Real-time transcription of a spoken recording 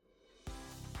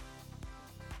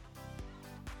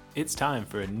It's time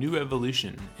for a new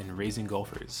evolution in raising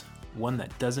golfers, one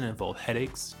that doesn't involve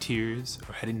headaches, tears,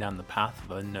 or heading down the path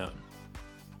of unknown.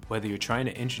 Whether you're trying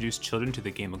to introduce children to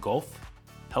the game of golf,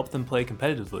 help them play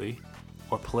competitively,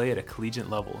 or play at a collegiate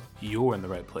level, you're in the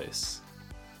right place.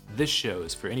 This show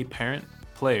is for any parent,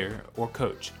 player, or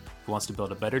coach who wants to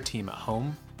build a better team at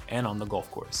home and on the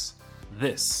golf course.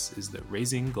 This is the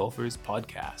Raising Golfers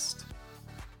Podcast.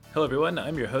 Hello everyone,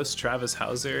 I'm your host Travis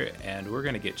Hauser, and we're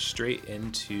going to get straight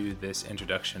into this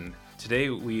introduction. Today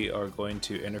we are going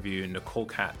to interview Nicole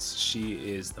Katz. She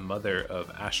is the mother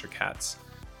of Asher Katz.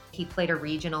 He played a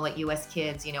regional at US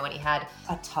Kids, and he had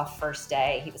a tough first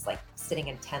day. He was like sitting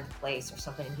in 10th place or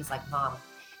something, and he's like, Mom,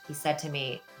 he said to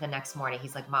me the next morning,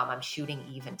 he's like, Mom, I'm shooting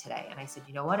even today. And I said,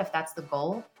 you know what, if that's the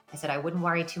goal, I said, I wouldn't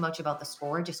worry too much about the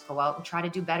score. Just go out and try to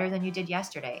do better than you did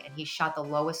yesterday. And he shot the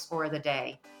lowest score of the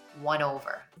day, 1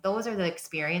 over. Those are the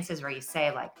experiences where you say,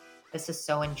 like, this is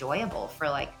so enjoyable for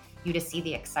you to see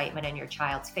the excitement in your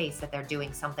child's face that they're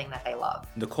doing something that they love.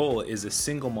 Nicole is a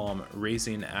single mom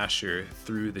raising Asher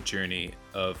through the journey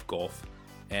of golf.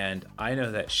 And I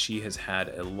know that she has had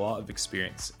a lot of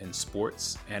experience in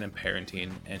sports and in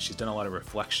parenting, and she's done a lot of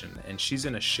reflection. And she's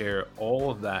going to share all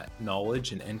of that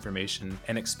knowledge and information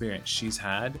and experience she's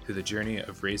had through the journey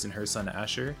of raising her son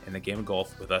Asher in the game of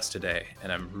golf with us today.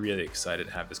 And I'm really excited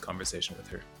to have this conversation with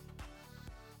her.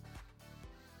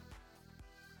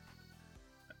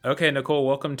 Okay, Nicole,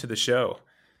 welcome to the show.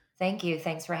 Thank you.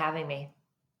 Thanks for having me.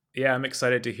 Yeah, I'm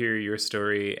excited to hear your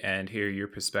story and hear your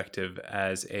perspective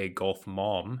as a golf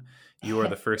mom. You are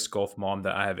the first golf mom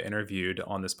that I have interviewed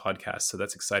on this podcast, so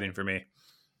that's exciting for me.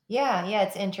 Yeah,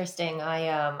 it's interesting.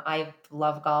 I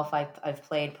love golf. I've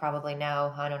played probably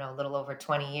now, I don't know, a little over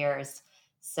 20 years.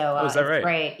 So Is that it's right?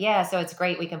 great. Yeah, so it's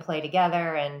great we can play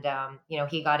together. And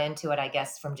he got into it, I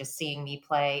guess, from just seeing me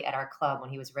play at our club when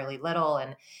he was really little,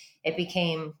 and it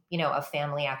became, a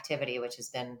family activity, which has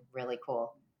been really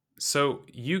cool. So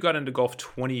you got into golf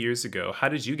 20 years ago. How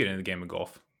did you get into the game of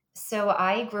golf? So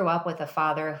I grew up with a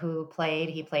father who played.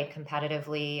 He played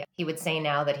competitively. He would say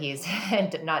now that he's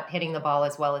not hitting the ball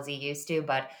as well as he used to,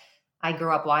 but I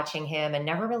grew up watching him and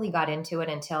never really got into it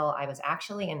until I was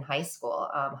actually in high school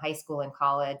and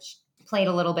college. Played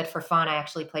a little bit for fun. I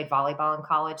actually played volleyball in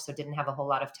college, so didn't have a whole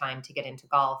lot of time to get into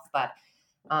golf, but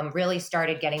really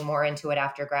started getting more into it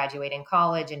after graduating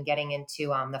college and getting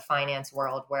into the finance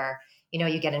world where,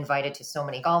 you get invited to so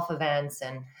many golf events.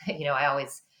 And, I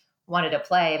always wanted to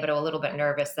play, but a little bit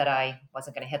nervous that I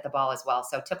wasn't going to hit the ball as well.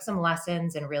 So took some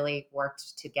lessons and really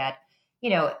worked to get,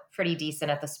 pretty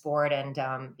decent at the sport, and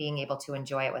being able to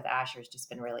enjoy it with Asher has just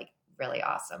been really, really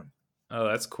awesome. Oh,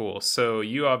 that's cool. So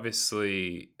you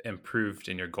obviously improved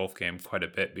in your golf game quite a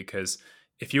bit, because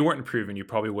if you weren't improving, you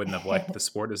probably wouldn't have liked the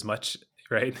sport as much,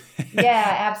 right?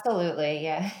 Yeah, absolutely.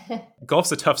 Yeah.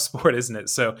 Golf's a tough sport, isn't it?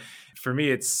 So for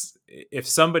me, it's if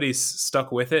somebody's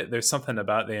stuck with it, there's something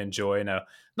about they enjoy. Now,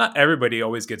 not everybody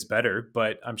always gets better,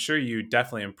 but I'm sure you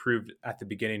definitely improved at the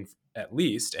beginning at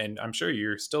least. And I'm sure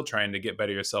you're still trying to get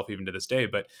better yourself even to this day,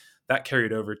 but that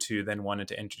carried over to then wanting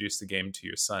to introduce the game to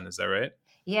your son. Is that right?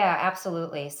 Yeah,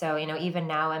 absolutely. So, even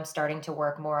now I'm starting to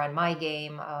work more on my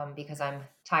game because I'm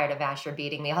tired of Asher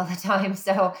beating me all the time.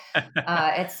 So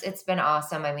it's been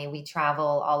awesome. I mean, we travel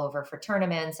all over for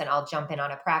tournaments, and I'll jump in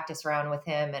on a practice round with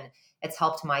him, and it's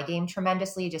helped my game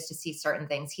tremendously just to see certain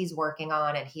things he's working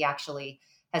on, and he actually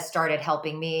has started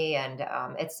helping me, and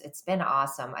it's been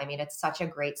awesome. I mean, it's such a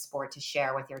great sport to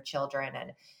share with your children,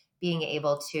 and being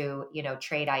able to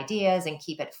trade ideas and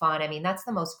keep it fun. I mean, that's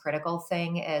the most critical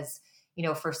thing is,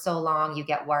 for so long you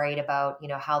get worried about,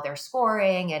 how they're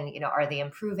scoring and, are they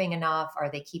improving enough?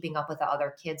 Are they keeping up with the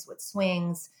other kids with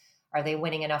swings? Are they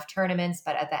winning enough tournaments?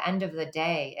 But at the end of the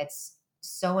day, it's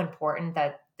so important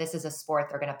that this is a sport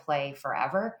they're going to play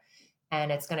forever. And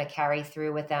it's going to carry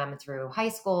through with them through high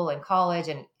school and college.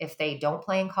 And if they don't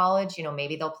play in college,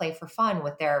 maybe they'll play for fun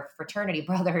with their fraternity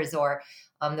brothers, or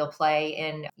they'll play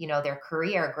in, their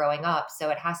career growing up. So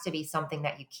it has to be something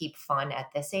that you keep fun at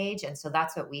this age. And so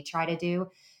that's what we try to do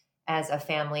as a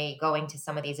family, going to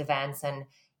some of these events. And,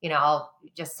 I'll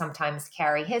just sometimes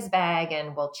carry his bag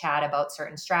and we'll chat about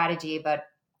certain strategy, but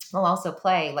we'll also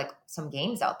play like some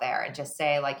games out there and just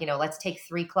say let's take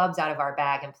 3 clubs out of our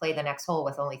bag and play the next hole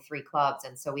with only 3 clubs.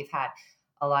 And so we've had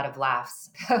a lot of laughs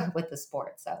with the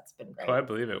sport. So it's been Oh, great. I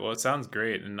believe it. Well, it sounds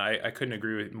great. And I couldn't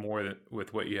agree with more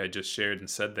with what you had just shared and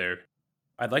said there.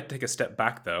 I'd like to take a step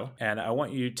back, though, and I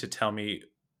want you to tell me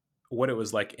what it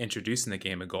was like introducing the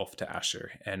game of golf to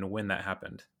Asher and when that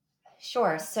happened.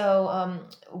 Sure. So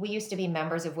we used to be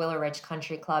members of Willow Ridge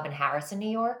Country Club in Harrison,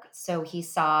 New York. So he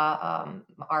saw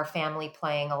our family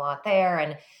playing a lot there.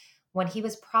 And when he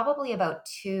was probably about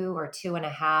 2 or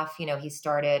 2.5, he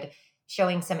started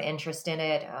showing some interest in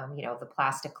it. The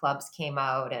plastic clubs came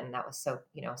out, and that was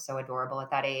so adorable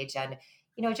at that age. And,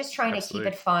 just trying to keep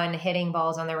Absolutely. it fun, hitting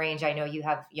balls on the range. I know you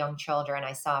have young children,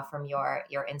 I saw from your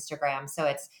Instagram. So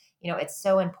it's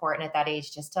so important at that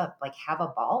age just to like have a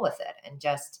ball with it and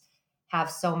just have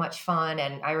so much fun.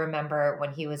 And I remember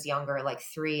when he was younger, like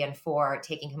 3 and 4,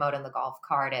 taking him out in the golf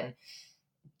cart and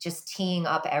just teeing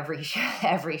up every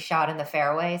every shot in the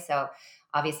fairway. So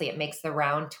obviously it makes the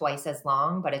round twice as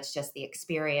long, but it's just the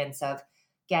experience of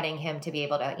getting him to be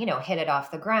able to, hit it off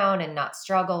the ground and not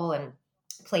struggle and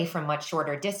play from much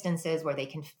shorter distances where they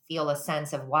can feel a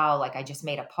sense of, wow, like I just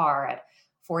made a par at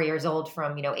 4 years old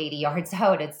from, 80 yards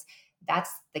out.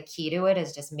 That's the key to it,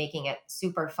 is just making it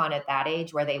super fun at that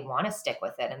age where they want to stick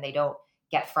with it and they don't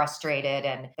get frustrated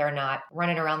and they're not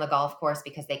running around the golf course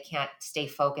because they can't stay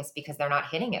focused because they're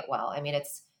not hitting it well. I mean,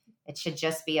 it should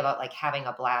just be about like having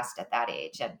a blast at that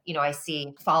age. And I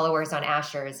see followers on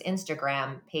Asher's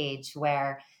Instagram page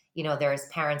where there's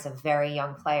parents of very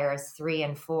young players, 3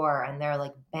 and 4, and they're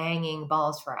like banging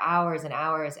balls for hours and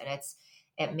hours. And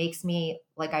it makes me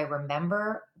like, I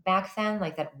remember back then,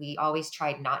 like that we always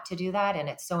tried not to do that. And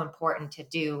it's so important to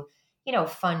do,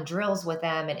 fun drills with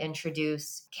them and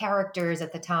introduce characters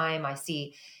at the time. I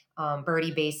see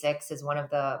Birdie Basics is one of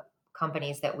the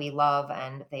companies that we love,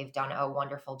 and they've done a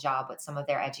wonderful job with some of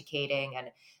their educating.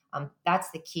 And that's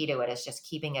the key to it, is just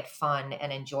keeping it fun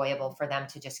and enjoyable for them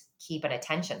to just keep an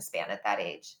attention span at that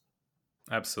age.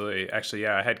 Absolutely. Actually,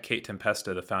 yeah, I had Kate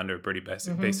Tempesta, the founder of Birdie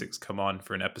Hmm. Basics, come on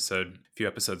for an episode a few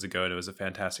episodes ago, and it was a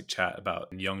fantastic chat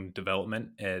about young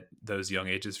development at those young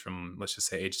ages from, let's just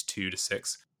say, age 2 to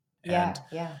 6. And Yeah,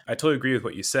 yeah. I totally agree with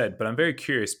what you said, but I'm very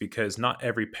curious because not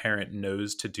every parent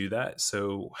knows to do that.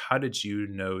 So, how did you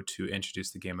know to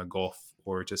introduce the game of golf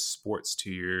or just sports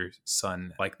to your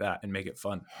son like that and make it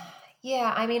fun?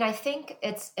 Yeah, I mean, I think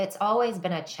it's always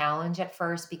been a challenge at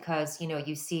first because,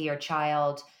 you see your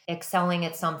child excelling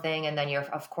at something, and then you're,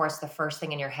 of course, the first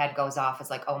thing in your head goes off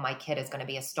is like, oh, my kid is going to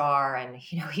be a star, and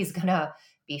he's going to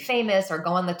be famous or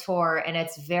go on the tour. And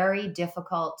it's very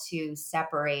difficult to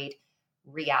separate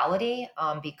reality,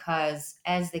 because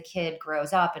as the kid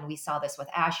grows up, and we saw this with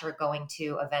Asher going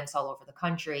to events all over the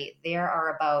country, there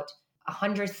are about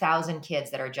 100,000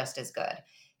 kids that are just as good.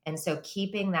 And so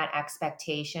keeping that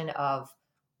expectation of,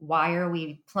 why are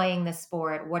we playing this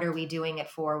sport? What are we doing it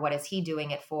for? What is he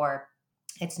doing it for?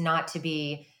 It's not to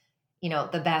be,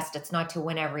 the best. It's not to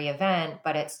win every event,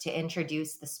 but it's to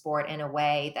introduce the sport in a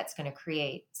way that's going to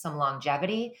create some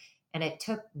longevity. And it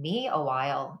took me a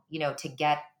while,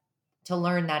 to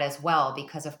learn that as well,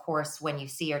 because of course, when you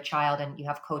see your child and you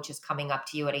have coaches coming up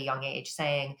to you at a young age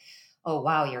saying, oh,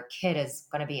 wow, your kid is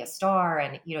going to be a star.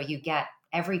 And, you get,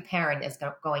 every parent is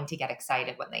going to get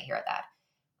excited when they hear that.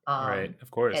 Right. Um, Of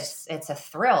course. it's a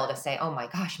thrill to say, oh my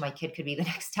gosh, my kid could be the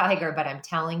next Tiger. But I'm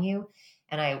telling you,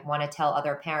 and I want to tell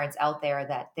other parents out there,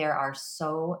 that there are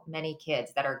so many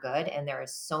kids that are good, and there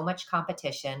is so much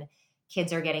competition.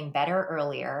 Kids are getting better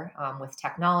earlier, with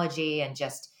technology and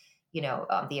just,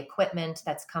 the equipment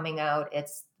that's coming out.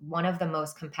 It's one of the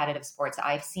most competitive sports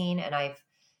I've seen, and I've,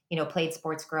 played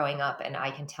sports growing up, and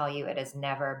I can tell you it has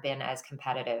never been as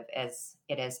competitive as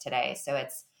it is today. So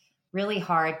it's really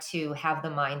hard to have the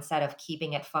mindset of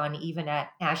keeping it fun, even at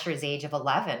Asher's age of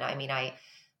 11. I mean, I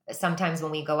sometimes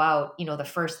when we go out, the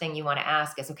first thing you want to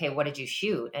ask is, okay, what did you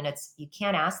shoot? And you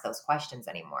can't ask those questions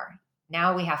anymore.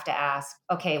 Now we have to ask,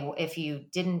 okay, well, if you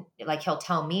didn't, like, he'll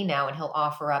tell me now and he'll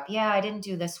offer up, yeah, I didn't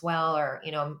do this well, or,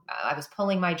 I was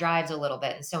pulling my drives a little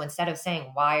bit. And so instead of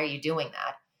saying, why are you doing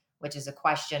that? Which is a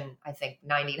question I think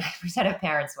 99% of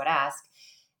parents would ask,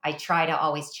 I try to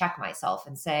always check myself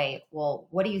and say, well,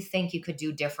 what do you think you could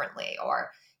do differently?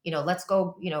 Or, let's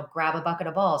go, grab a bucket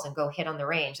of balls and go hit on the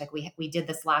range. Like we did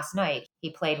this last night.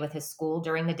 He played with his school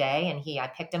during the day, and I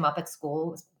picked him up at school.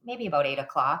 It was maybe about 8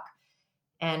 o'clock.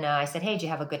 And I said, hey, did you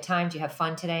have a good time? Do you have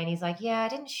fun today? And he's like, yeah, I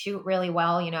didn't shoot really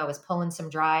well. I was pulling some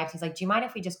drives. He's like, do you mind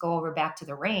if we just go over back to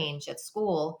the range at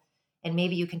school, and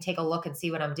maybe you can take a look and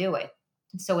see what I'm doing?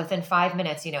 So within 5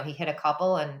 minutes, he hit a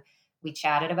couple, and we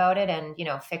chatted about it and,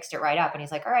 fixed it right up. And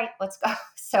he's like, all right, let's go.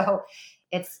 So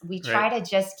we try Right. to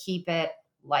just keep it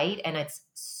light, and it's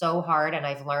so hard. And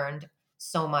I've learned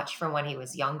so much from when he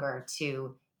was younger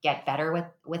to get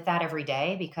better with that every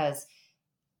day, because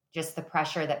just the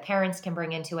pressure that parents can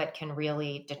bring into it can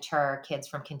really deter kids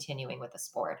from continuing with the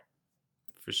sport.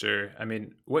 For sure. I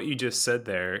mean, what you just said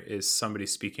there is somebody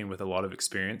speaking with a lot of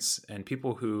experience, and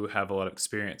people who have a lot of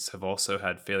experience have also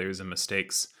had failures and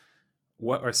mistakes.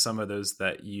 What are some of those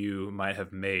that you might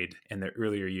have made in the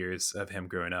earlier years of him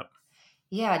growing up?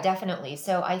 Yeah, definitely.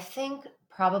 So I think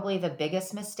probably the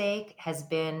biggest mistake has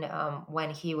been when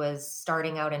he was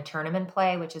starting out in tournament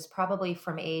play, which is probably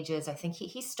from ages, I think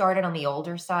he started on the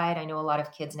older side. I know a lot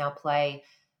of kids now play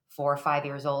 4 or 5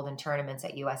 years old in tournaments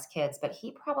at US Kids, but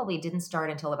he probably didn't start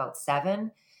until about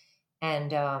 7.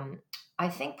 And I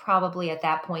think probably at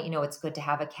that point, it's good to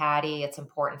have a caddy. It's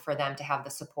important for them to have the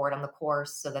support on the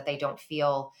course so that they don't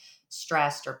feel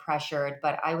stressed or pressured.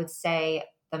 But I would say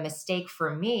the mistake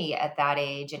for me at that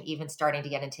age, and even starting to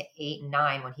get into 8 and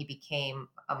 9 when he became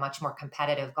a much more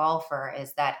competitive golfer,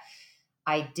 is that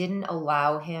I didn't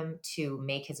allow him to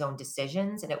make his own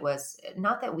decisions. And it was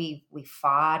not that we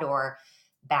fought or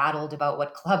battled about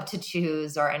what club to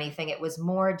choose or anything. It was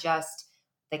more just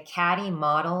the caddy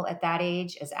model at that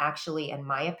age is actually, in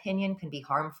my opinion, can be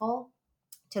harmful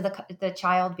to the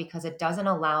child because it doesn't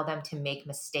allow them to make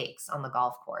mistakes on the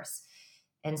golf course.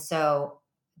 And so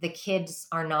the kids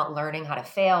are not learning how to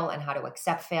fail and how to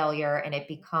accept failure, and it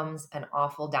becomes an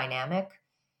awful dynamic.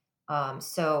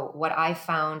 So what I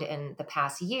found in the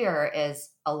past year is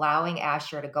allowing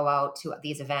Asher to go out to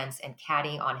these events and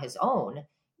caddying on his own,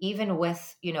 even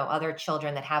with, other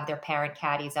children that have their parent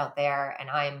caddies out there. And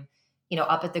I'm,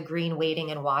 up at the green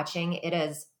waiting and watching. It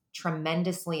has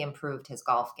tremendously improved his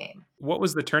golf game. What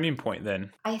was the turning point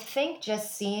then? I think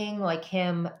just seeing like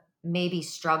him maybe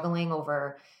struggling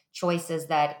over choices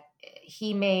that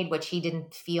he made, which he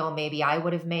didn't feel maybe I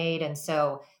would have made. And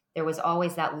so there was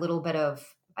always that little bit of,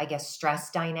 I guess,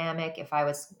 stress dynamic if I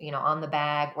was, on the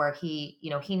bag where he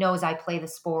knows I play the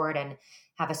sport and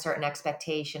have a certain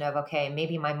expectation of, okay,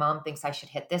 maybe my mom thinks I should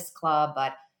hit this club,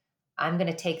 but I'm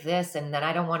going to take this. And then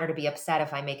I don't want her to be upset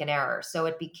if I make an error. So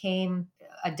it became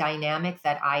a dynamic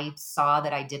that I saw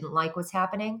that I didn't like was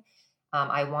happening.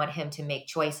 I want him to make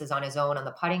choices on his own on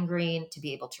the putting green, to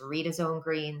be able to read his own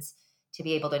greens, to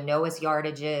be able to know his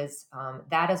yardages.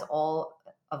 That is all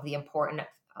of the important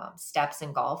steps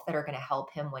in golf that are going to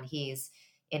help him when he's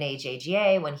in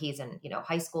AJGA, when he's in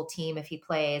high school team if he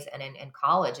plays, and in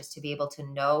college, is to be able to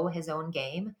know his own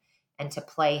game and to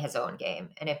play his own game.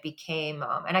 And it became,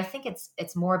 and I think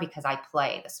it's more because I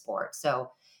play the sport.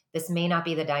 So this may not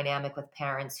be the dynamic with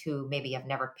parents who maybe have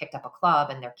never picked up a club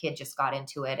and their kid just got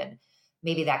into it, and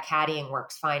maybe that caddying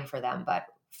works fine for them. But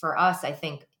for us, I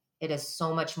think it is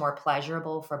so much more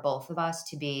pleasurable for both of us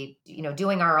to be,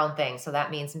 doing our own thing. So that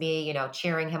means me,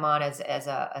 cheering him on as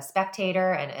a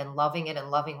spectator and loving it and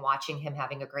loving watching him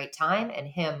having a great time, and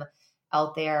him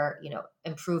out there,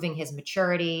 improving his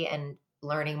maturity and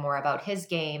learning more about his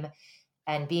game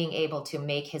and being able to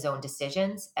make his own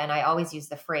decisions. And I always use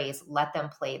the phrase, let them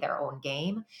play their own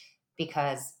game,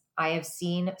 because I have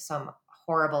seen some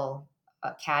horrible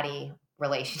caddy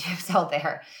relationships out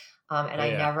there. And Oh I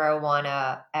yeah. never want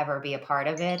to ever be a part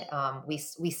of it.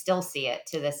 We still see it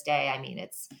to this day. I mean,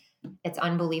 it's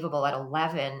unbelievable at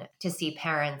 11 to see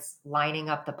parents lining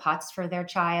up the putts for their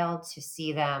child, to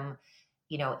see them,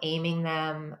 aiming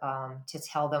them, to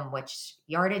tell them which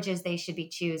yardages they should be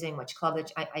choosing, which club.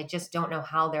 I just don't know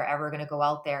how they're ever going to go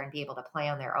out there and be able to play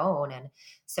on their own. And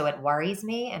so it worries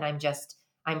me. And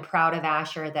I'm proud of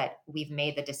Asher that we've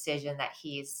made the decision that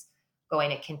he's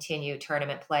going to continue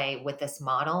tournament play with this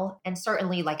model. And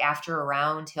certainly like after a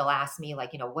round, he'll ask me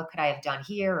like, what could I have done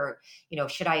here? Or,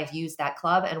 should I have used that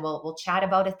club? And we'll chat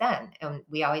about it then. And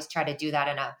we always try to do that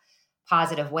in a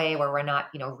positive way where we're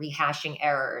not, rehashing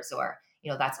errors. Or,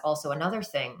 that's also another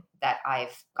thing that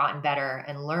I've gotten better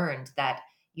and learned, that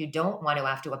you don't want to,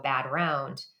 after a bad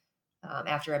round,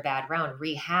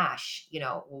 rehash,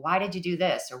 why did you do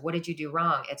this? Or what did you do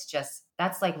wrong? It's just,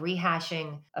 that's like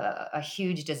rehashing a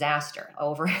huge disaster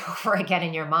over and over again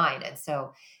in your mind. And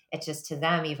so it's just to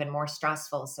them even more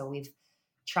stressful. So we've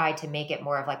tried to make it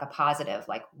more of like a positive,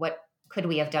 like what could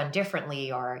we have done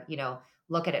differently? Or,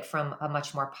 look at it from a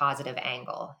much more positive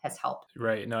angle has helped.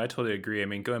 Right. No, I totally agree. I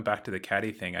mean, going back to the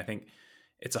caddy thing, I think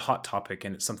it's a hot topic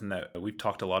and it's something that we've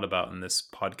talked a lot about in this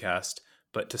podcast.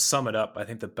 But to sum it up, I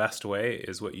think the best way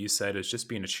is what you said, is just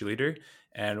being a cheerleader.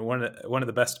 And one of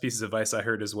the best pieces of advice I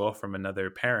heard as well from another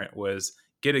parent was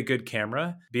get a good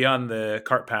camera, be on the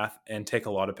cart path, and take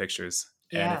a lot of pictures.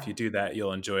 And if Yeah. you do that,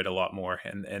 you'll enjoy it a lot more.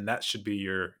 And that should be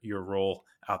your role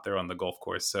out there on the golf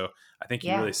course. So I think you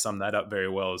Yeah. really summed that up very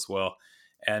well as well.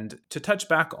 And to touch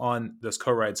back on those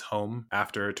co-rides home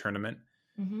after a tournament,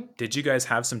 Hmm. did you guys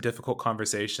have some difficult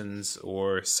conversations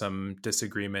or some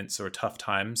disagreements or tough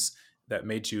times that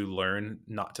made you learn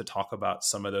not to talk about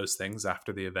some of those things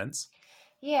after the events?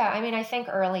 Yeah, I mean, I think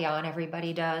early on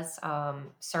everybody does.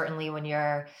 Certainly, when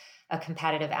you're a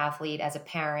competitive athlete as a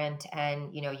parent,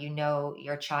 and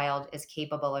your child is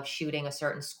capable of shooting a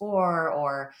certain score,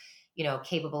 or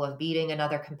capable of beating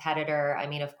another competitor. I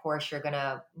mean, of course, you're going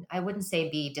to, I wouldn't say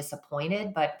be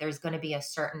disappointed, but there's going to be a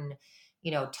certain,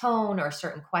 tone or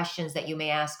certain questions that you may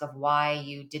ask of why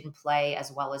you didn't play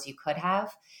as well as you could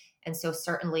have. And so,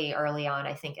 certainly early on,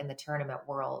 I think in the tournament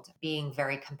world, being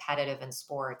very competitive in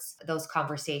sports, those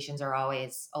conversations are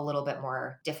always a little bit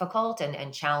more difficult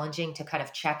and challenging to kind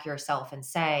of check yourself and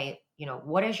say,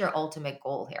 what is your ultimate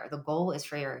goal here? The goal is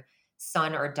for your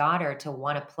son or daughter to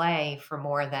want to play for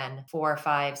more than 4,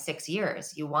 5, 6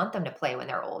 years. You want them to play when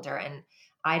they're older. And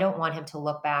I don't want him to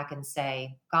look back and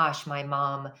say, gosh, my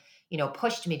mom,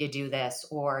 pushed me to do this,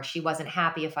 or she wasn't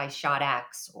happy if I shot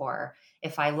X, or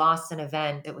if I lost an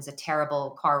event, it was a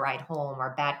terrible car ride home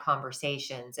or bad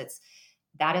conversations.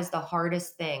 That is the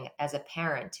hardest thing as a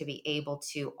parent, to be able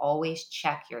to always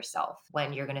check yourself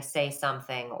when you're going to say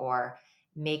something, or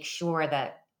make sure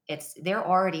that they're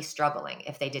already struggling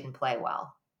if they didn't play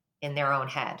well in their own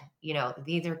head.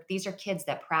 These are kids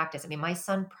that practice. I mean, my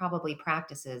son probably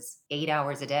practices 8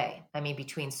 hours a day. I mean,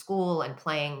 between school and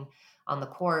playing on the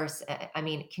course. I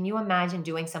mean, can you imagine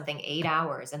doing something 8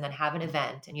 hours and then have an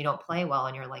event and you don't play well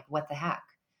and you're like, what the heck?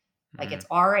 Like, it's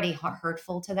already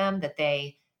hurtful to them that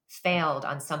they failed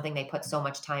on something they put so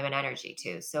much time and energy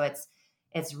to. So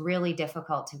it's really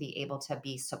difficult to be able to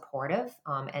be supportive.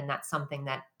 And that's something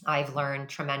that I've learned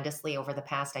tremendously over the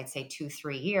past, I'd say 2,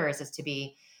 3 years, is to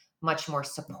be much more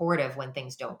supportive when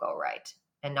things don't go right,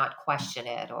 and not question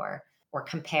it or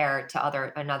compare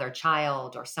to another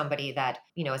child or somebody that,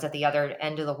 is at the other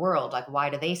end of the world. Like, why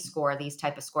do they score these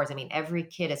type of scores? I mean, every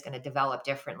kid is going to develop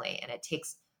differently. And it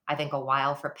takes, I think, a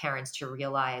while for parents to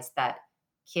realize that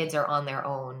kids are on their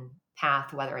own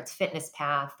path, whether it's fitness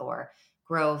path or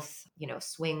growth,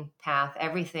 swing path.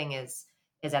 Everything is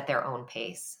at their own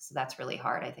pace. So that's really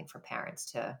hard, I think, for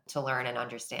parents to learn and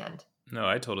understand. No,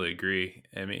 I totally agree.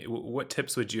 I mean, what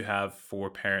tips would you have for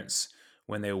parents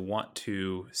when they want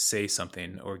to say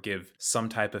something or give some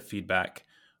type of feedback?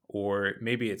 Or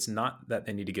maybe it's not that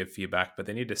they need to give feedback, but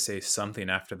they need to say something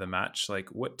after the match. Like,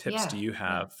 what tips do Yeah. you Yeah.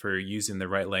 have for using the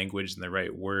right language and the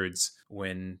right words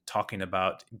when talking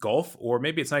about golf? Or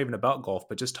maybe it's not even about golf,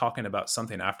 but just talking about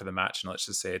something after the match. And let's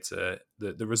just say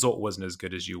the result wasn't as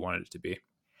good as you wanted it to be.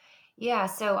 Yeah.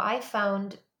 So I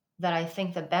found that I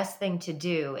think the best thing to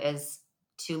do is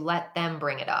to let them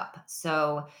bring it up.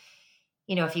 So,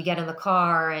 if you get in the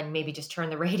car and maybe just turn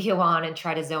the radio on and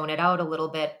try to zone it out a little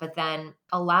bit, but then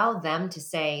allow them to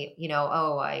say,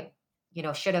 oh, I,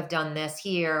 should have done this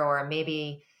here, or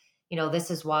maybe,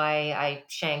 this is why I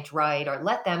shanked right, or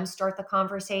let them start the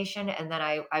conversation. And then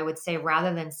I would say,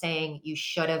 rather than saying you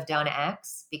should have done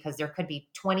X, because there could be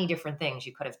 20 different things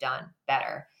you could have done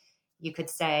better, you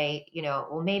could say,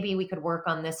 well, maybe we could work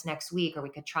on this next week, or we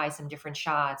could try some different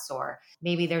shots, or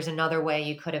maybe there's another way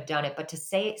you could have done it. But to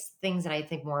say things that I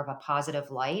think more of a positive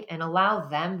light, and allow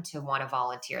them to want to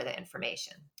volunteer the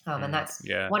information. And that's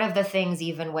Yeah. one of the things,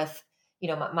 even with,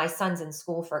 my son's in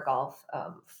school for golf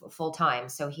full time.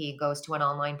 So he goes to an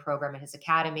online program at his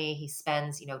academy. He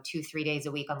spends, 2, 3 days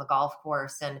a week on the golf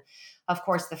course. And of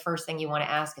course, the first thing you want to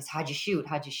ask is, how'd you shoot?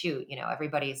 How'd you shoot?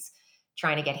 Everybody's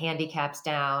trying to get handicaps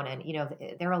down, and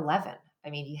they're 11. I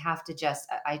mean, you have to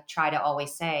I try to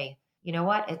always say, you know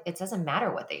what, it doesn't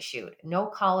matter what they shoot. No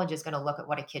college is going to look at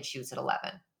what a kid shoots at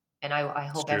 11. And I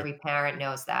It's hope true. every parent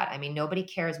knows that. I mean, nobody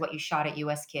cares what you shot at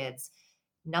US Kids.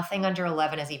 Nothing under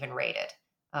 11 is even rated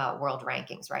world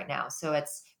rankings right now. So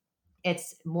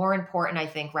it's more important, I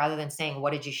think, rather than saying,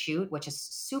 what did you shoot, which is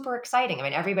super exciting. I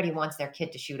mean, everybody wants their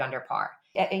kid to shoot under par.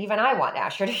 Even I want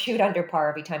Asher to shoot under par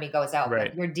every time he goes out.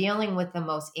 Right. But you're dealing with the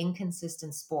most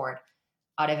inconsistent sport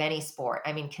out of any sport.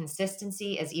 I mean,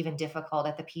 consistency is even difficult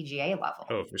at the PGA level.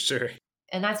 Oh, for sure.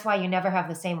 And that's why you never have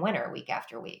the same winner week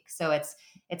after week. So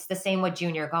it's the same with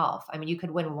junior golf. I mean, you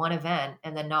could win one event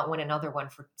and then not win another one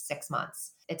for 6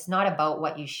 months. It's not about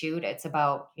what you shoot. It's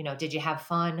about, did you have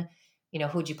fun?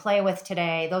 Who'd you play with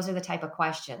today? Those are the type of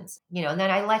questions, and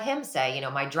then I let him say,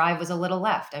 my drive was a little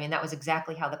left. I mean, that was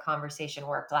exactly how the conversation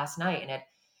worked last night. And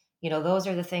those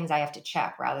are the things I have to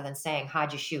check, rather than saying,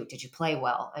 how'd you shoot? Did you play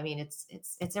well? I mean,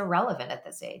 it's irrelevant at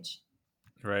this age.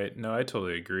 Right. No, I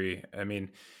totally agree. I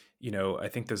mean, I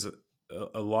think there's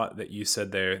a lot that you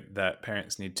said there that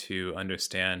parents need to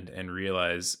understand and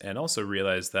realize, and also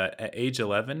realize that at age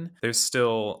 11, there's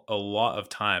still a lot of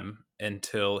time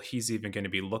until he's even going to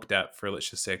be looked at for, let's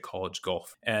just say, college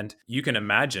golf. And you can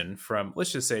imagine from,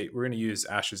 let's just say, we're going to use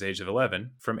Asher's age of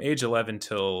 11, from age 11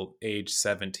 till age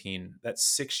 17, that's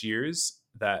 6 years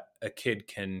that a kid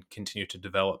can continue to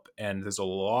develop. And there's a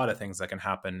lot of things that can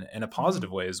happen in a Mhm.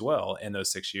 positive way as well in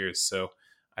those 6 years. So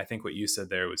I think what you said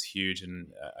there was huge.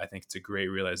 And I think it's a great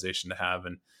realization to have.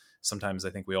 And sometimes I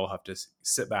think we all have to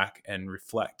sit back and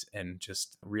reflect and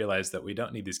just realize that we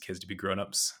don't need these kids to be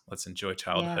grown-ups. Let's enjoy Yeah.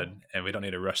 childhood, and we don't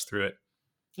need to rush through it.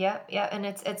 Yeah, yeah, and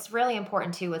it's really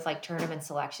important too with like tournament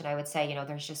selection. I would say,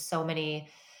 there's just so many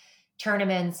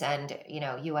tournaments and,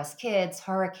 US Kids,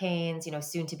 Hurricanes,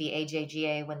 soon to be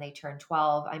AJGA when they turn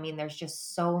 12. I mean, there's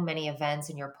just so many events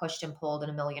and you're pushed and pulled in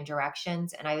a million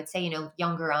directions. And I would say,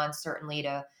 younger on certainly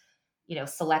to,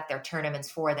 select their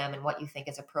tournaments for them and what you think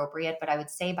is appropriate. But I would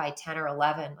say by 10 or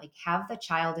 11, like have the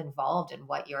child involved in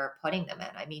what you're putting them in.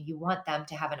 I mean, you want them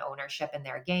to have an ownership in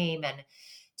their game and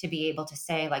to be able to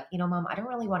say like, mom, I don't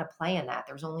really want to play in that.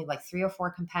 There's only like 3 or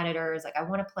 4 competitors. Like I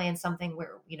want to play in something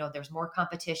where, there's more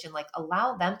competition. Like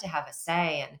allow them to have a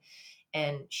say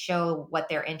and show what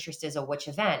their interest is or which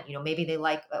event. Maybe they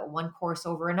like one course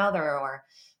over another or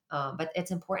but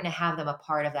it's important to have them a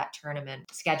part of that tournament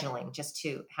scheduling, just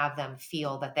to have them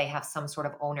feel that they have some sort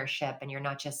of ownership and you're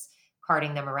not just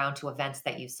carting them around to events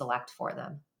that you select for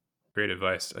them. Great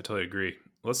advice. I totally agree.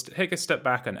 Let's take a step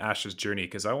back on Ash's journey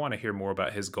because I want to hear more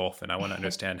about his golf and I want to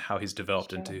understand how he's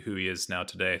developed Sure. into who he is now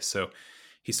today. So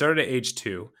he started at age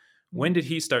 2. When did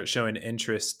he start showing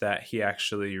interest that he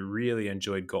actually really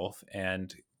enjoyed golf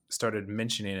and started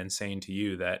mentioning and saying to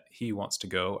you that he wants to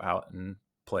go out and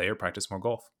play or practice more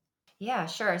golf? Yeah,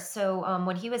 sure. So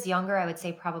when he was younger, I would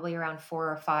say probably around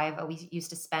 4 or 5. We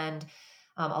used to spend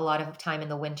a lot of time in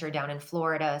the winter down in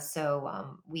Florida.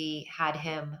 So we had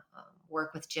him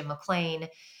work with Jim McLean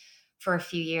for a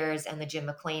few years and the Jim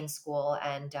McLean School.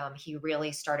 And he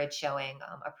really started showing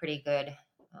a pretty good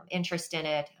interest in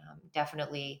it.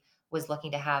 Definitely was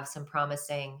looking to have some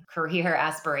promising career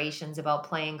aspirations about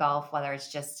playing golf, whether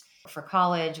it's just for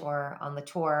college or on the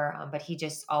tour. But he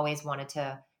just always wanted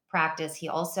to practice. He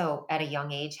also, at a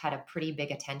young age, had a pretty big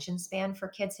attention span for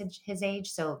kids his age.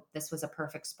 So this was a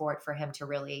perfect sport for him to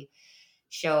really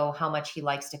show how much he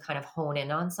likes to kind of hone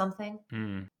in on something.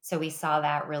 Mm. So we saw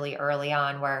that really early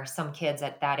on, where some kids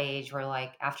at that age were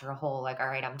like, after a hole, like, all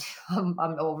right, I'm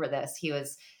over this. He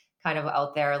was kind of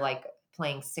out there like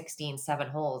playing 16, 7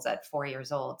 holes at 4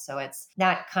 years old. So it's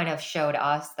that kind of showed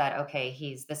us that, okay,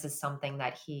 this is something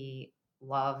that he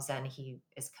loves and he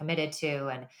is committed to.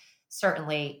 And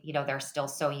certainly, they're still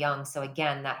so young. So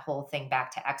again, that whole thing back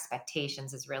to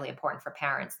expectations is really important for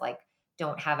parents. Like,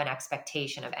 don't have an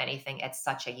expectation of anything at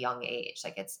such a young age.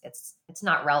 Like it's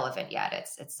not relevant yet.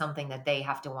 It's something that they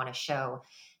have to want to show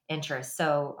interest.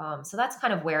 So that's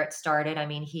kind of where it started. I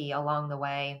mean, he along the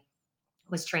way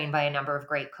was trained by a number of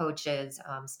great coaches.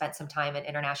 Spent some time at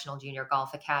International Junior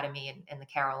Golf Academy in the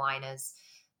Carolinas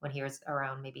when he was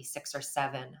around maybe 6 or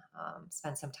 7.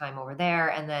 Spent some time over there,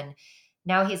 and then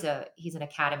now he's an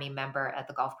academy member at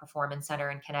the Golf Performance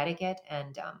Center in Connecticut.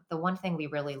 And the one thing we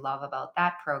really love about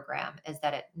that program is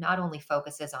that it not only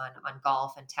focuses on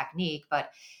golf and technique, but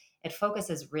it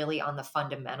focuses really on the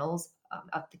fundamentals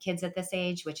of the kids at this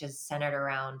age, which is centered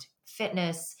around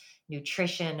fitness,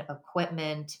 nutrition,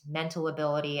 equipment, mental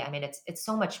ability. I mean, it's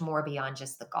so much more beyond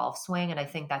just the golf swing. And I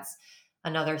think that's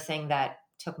another thing that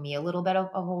took me a little bit of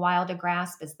a while to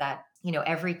grasp, is that,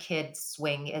 every kid's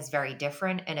swing is very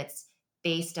different and it's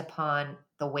based upon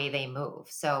the way they move.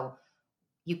 So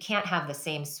you can't have the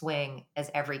same swing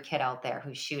as every kid out there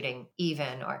who's shooting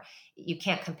even, or you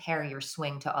can't compare your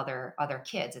swing to other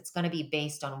kids. It's going to be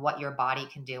based on what your body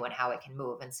can do and how it can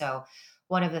move. And so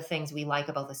one of the things we like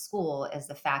about the school is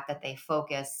the fact that they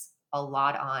focus a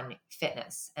lot on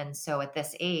fitness. And so at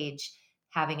this age,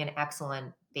 having an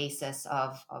excellent basis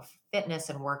of fitness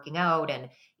and working out, and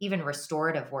even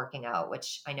restorative working out,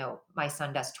 which I know my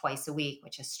son does twice a week,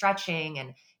 which is stretching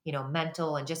and,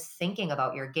 mental and just thinking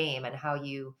about your game and how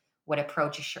you would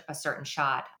approach a certain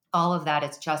shot. All of that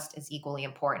is just as equally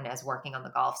important as working on the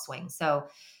golf swing. So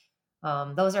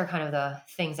those are kind of the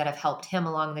things that have helped him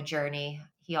along the journey.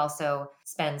 He also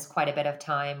spends quite a bit of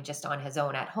time just on his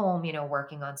own at home,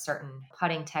 working on certain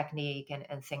putting technique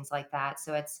and things like that.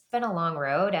 So it's been a long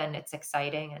road and it's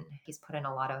exciting, and he's put in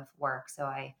a lot of work. So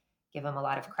I give him a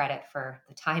lot of credit for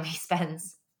the time he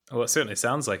spends. Well, it certainly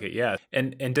sounds like it, yeah.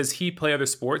 And does he play other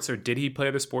sports, or did he play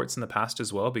other sports in the past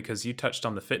as well? Because you touched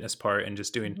on the fitness part and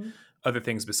just doing Mhm. other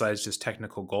things besides just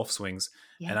technical golf swings.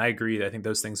 And Yeah. I agree that I think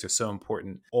those things are so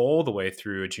important all the way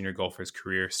through a junior golfer's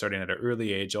career, starting at an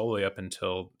early age, all the way up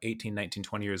until 18, 19,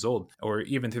 20 years old, or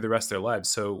even through the rest of their lives.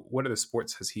 So what other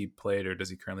sports has he played or does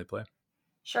he currently play?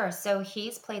 Sure. So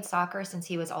he's played soccer since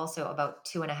he was also about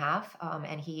 2.5,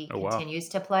 and he Oh, wow. continues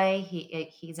to play.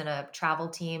 He's in a travel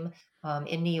team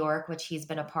in New York, which he's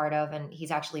been a part of, and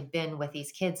he's actually been with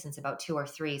these kids since about 2 or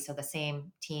 3. So the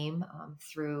same team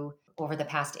through over the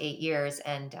past 8 years,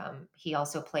 and he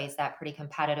also plays that pretty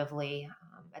competitively.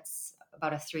 It's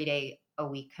about a 3-day a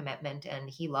week commitment, and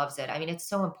he loves it. I mean, it's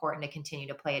so important to continue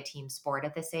to play a team sport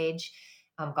at this age.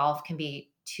 Golf can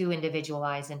be too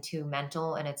individualized and too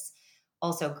mental, and it's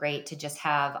also great to just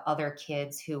have other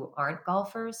kids who aren't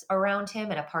golfers around him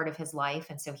and a part of his life.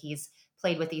 And so he's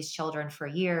played with these children for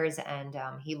years, and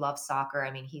he loves soccer.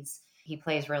 I mean, he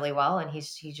plays really well, and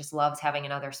he just loves having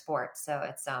another sport. So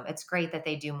it's great that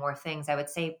they do more things. I would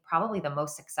say probably the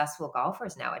most successful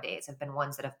golfers nowadays have been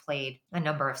ones that have played a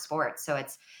number of sports. So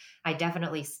it's I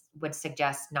definitely would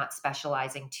suggest not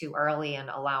specializing too early and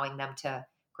allowing them to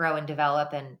grow and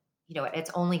develop. And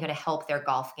it's only going to help their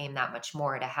golf game that much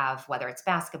more to have, whether it's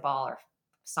basketball or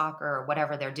soccer or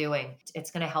whatever they're doing,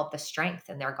 it's going to help the strength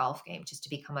in their golf game just to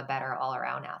become a better all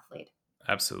around athlete.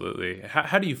 Absolutely.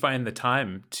 How do you find the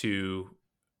time to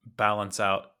balance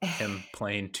out him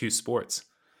playing two sports?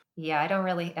 Yeah, I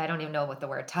don't even know what the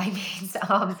word time means.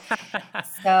 And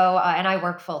I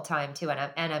work full time too,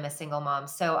 and I'm a single mom.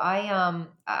 So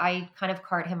I kind of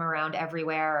cart him around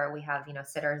everywhere, or we have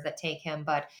sitters that take him.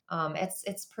 But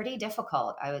it's pretty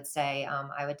difficult, I would say.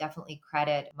 I would definitely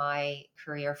credit my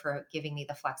career for giving me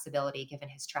the flexibility, given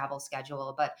his travel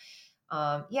schedule. But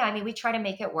yeah, I mean, we try to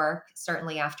make it work.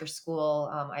 Certainly after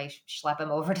school, I schlep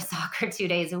him over to soccer 2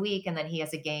 days a week, and then he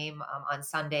has a game on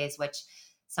Sundays, which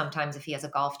sometimes if he has a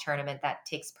golf tournament, that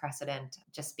takes precedent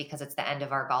just because it's the end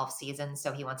of our golf season.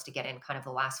 So he wants to get in kind of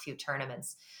the last few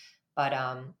tournaments. But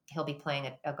he'll be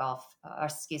playing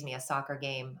a soccer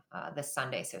game this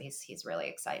Sunday. So he's really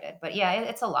excited. But yeah,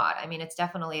 it's a lot. I mean, it's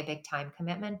definitely a big time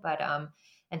commitment. But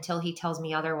until he tells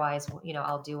me otherwise,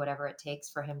 I'll do whatever it takes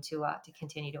for him to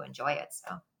continue to enjoy it.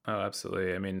 So. Oh,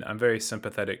 absolutely. I mean, I'm very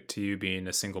sympathetic to you being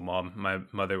a single mom. My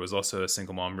mother was also a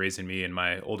single mom raising me and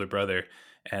my older brother.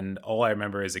 And all I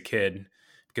remember as a kid,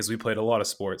 because we played a lot of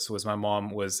sports, was my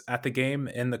mom was at the game,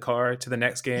 in the car to the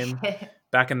next game,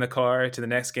 back in the car to the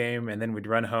next game, and then we'd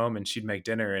run home and she'd make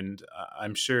dinner. And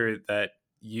I'm sure that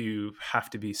you have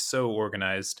to be so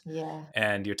organized Yeah.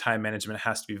 and your time management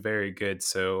has to be very good.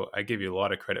 So I give you a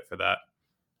lot of credit for that.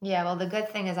 Yeah, well, the good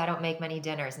thing is I don't make many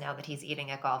dinners now that he's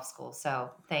eating at golf school. So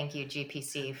thank you,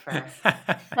 GPC, for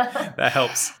That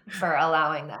helps. for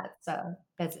allowing that. So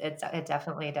it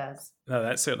definitely does. No,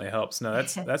 that certainly helps. No,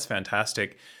 that's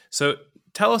fantastic. So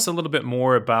tell us a little bit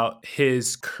more about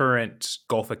his current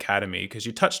golf academy, because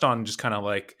you touched on just kind of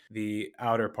like the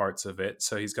outer parts of it.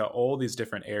 So he's got all these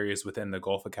different areas within the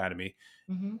golf academy.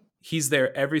 Hmm. He's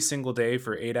there every single day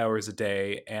for 8 hours a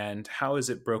day. And how is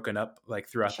it broken up like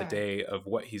throughout the Sure. day of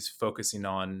what he's focusing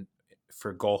on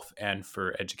for golf and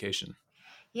for education?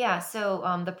 Yeah, so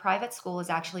the private school is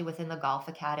actually within the Golf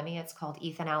Academy. It's called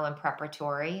Ethan Allen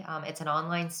Preparatory. It's an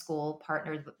online school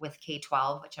partnered with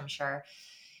K-12, which I'm sure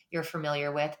you're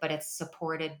familiar with, but it's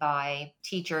supported by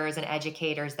teachers and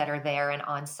educators that are there and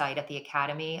on site at the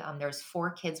academy. There's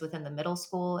 4 kids within the middle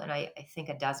school, and I think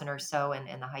a dozen or so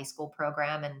in the high school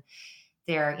program. And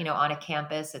they're on a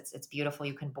campus. It's beautiful.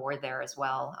 You can board there as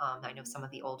well. I know some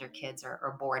of the older kids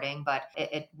are boarding, but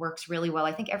it works really well.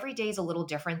 I think every day is a little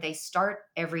different. They start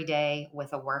every day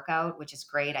with a workout, which is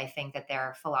great. I think that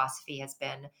their philosophy has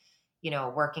been,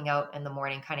 working out in the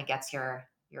morning kind of gets your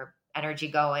energy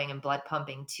going and blood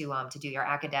pumping to do your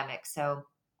academics. So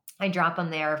I drop him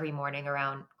there every morning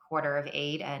around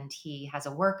 7:45, and he has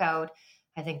a workout.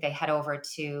 I think they head over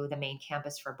to the main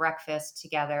campus for breakfast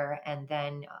together, and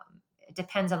then it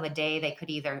depends on the day. They could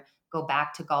either go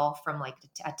back to golf from like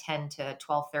a 10 to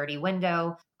 12:30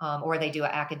 window, or they do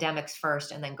academics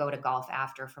first and then go to golf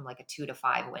after from like a 2 to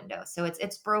 5 window. So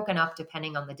it's broken up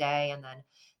depending on the day, and then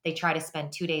they try to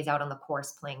spend 2 days out on the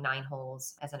course playing 9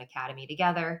 holes as an academy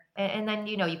together. And then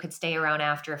you could stay around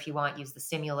after if you want, use the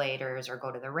simulators or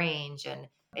go to the range, and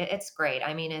it's great.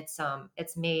 I mean,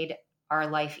 it's made our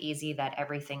life easy that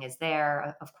everything is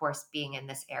there. Of course, being in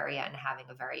this area and having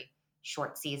a very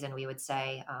short season, we would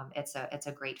say it's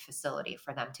a great facility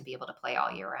for them to be able to play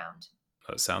all year round.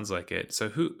 Oh, it sounds like it. So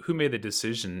who made the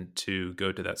decision to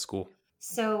go to that school?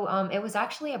 So it was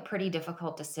actually a pretty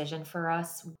difficult decision for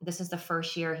us. This is the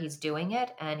first year he's doing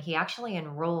it, and he actually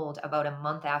enrolled about a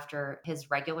month after his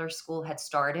regular school had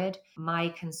started. My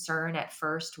concern at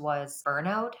first was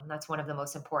burnout, and that's one of the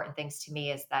most important things to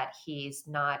me, is that he's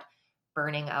not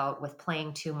burning out with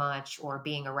playing too much or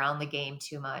being around the game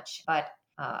too much. But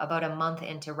about a month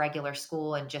into regular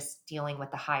school and just dealing with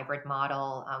the hybrid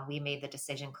model, we made the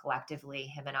decision collectively,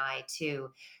 him and I, to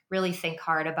really think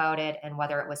hard about it and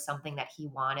whether it was something that he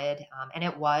wanted. And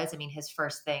it was. I mean, his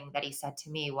first thing that he said to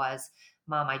me was,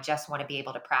 "Mom, I just want to be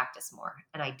able to practice more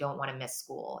and I don't want to miss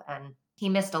school." And he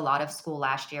missed a lot of school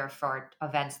last year for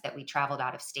events that we traveled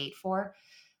out of state for.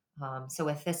 So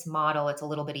with this model, it's a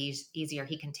little bit easier.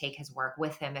 He can take his work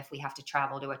with him if we have to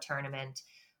travel to a tournament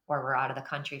or we're out of the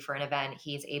country for an event.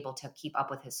 He's able to keep up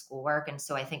with his schoolwork. And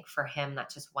so I think for him,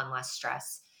 that's just one less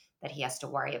stress that he has to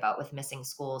worry about with missing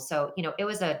school. So, it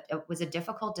was a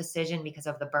difficult decision because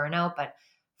of the burnout, but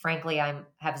frankly, I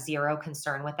have zero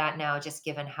concern with that now, just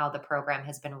given how the program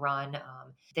has been run.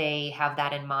 They have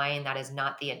that in mind. That is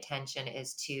not the intention,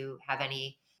 is to have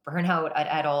any burnout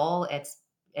at all. It's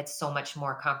so much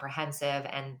more comprehensive,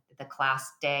 and the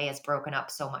class day is broken up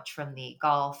so much from the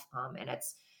golf, and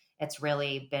it's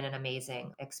really been an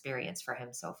amazing experience for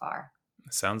him so far.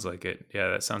 Sounds like it. Yeah,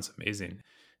 that sounds amazing.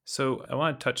 So I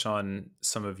want to touch on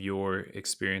some of your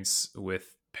experience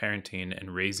with parenting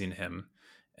and raising him.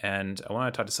 And I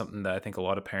want to talk to something that I think a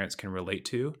lot of parents can relate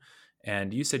to.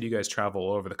 And you said you guys travel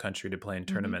all over the country to play in Mhm.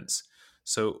 tournaments.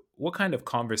 So, what kind of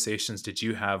conversations did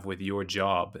you have with your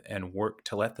job and work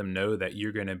to let them know that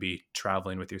you're going to be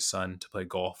traveling with your son to play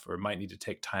golf, or might need to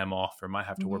take time off, or might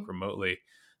have to work Mhm. remotely,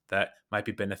 that might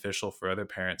be beneficial for other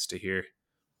parents to hear?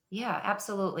 Yeah,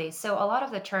 absolutely. So a lot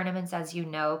of the tournaments, as you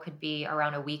know, could be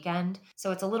around a weekend.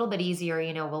 So it's a little bit easier.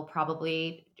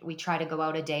 We try to go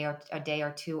out a day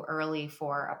or two early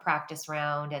for a practice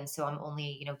round. And so I'm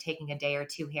only, taking a day or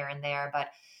two here and there. But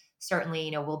certainly,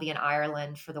 we'll be in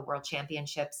Ireland for the World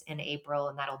Championships in April,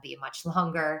 and that'll be a much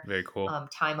longer Very cool.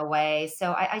 time away.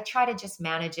 So I try to just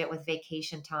manage it with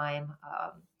vacation time.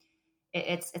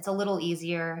 It's a little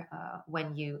easier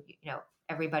when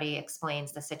everybody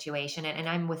explains the situation, and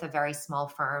I'm with a very small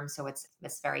firm, so it's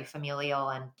very familial,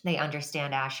 and they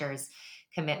understand Asher's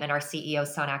commitment. Our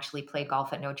CEO's son actually played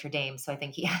golf at Notre Dame, so I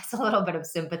think he has a little bit of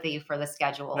sympathy for the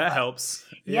schedule. That But helps.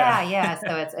 Yeah. yeah,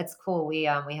 yeah. So it's cool. We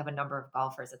have a number of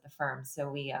golfers at the firm,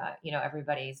 so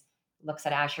everybody's looks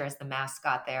at Asher as the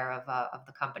mascot there of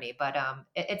the company. But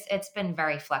it's been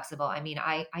very flexible. I mean,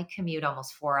 I commute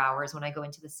almost 4 hours when I go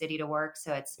into the city to work,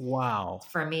 so it's Wow.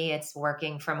 for me, it's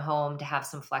working from home to have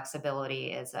some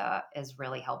flexibility is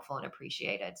really helpful and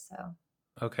appreciated. So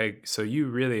Okay, so you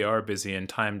really are busy and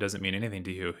time doesn't mean anything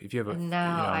to you. If you have no,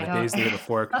 on I the days that you have a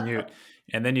 4 hour don't. commute,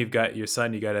 and then you've got your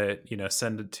son, you got to,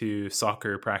 send it to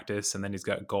soccer practice, and then he's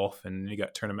got golf, and you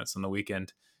got tournaments on the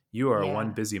weekend. You are one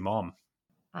Yeah. busy mom.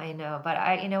 I know,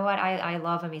 but you know what? I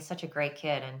love him. He's such a great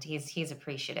kid, and he's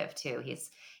appreciative too.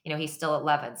 He's still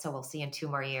 11, so we'll see in 2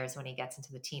 more years when he gets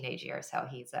into the teenage years how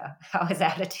he's how his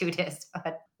attitude is.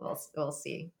 But we'll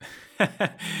see.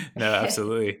 No,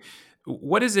 absolutely.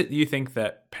 What is it you think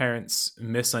that parents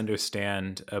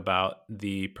misunderstand about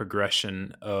the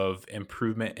progression of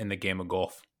improvement in the game of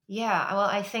golf? Yeah, well,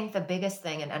 I think the biggest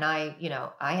thing, and I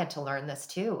had to learn this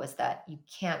too, was that you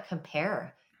can't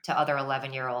compare to other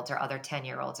 11-year-olds or other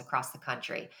 10-year-olds across the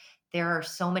country. There are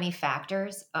so many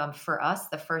factors. For us,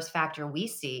 the first factor we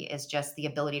see is just the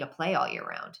ability to play all year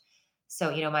round. So,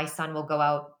 my son will go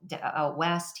out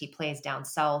west. He plays down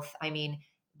south. I mean,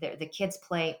 the kids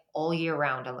play all year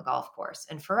round on the golf course,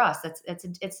 and for us,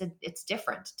 it's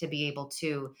different to be able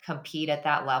to compete at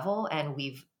that level. And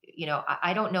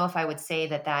I don't know if I would say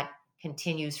that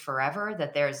continues forever.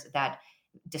 That there's that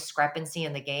discrepancy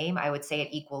in the game. I would say it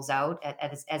equals out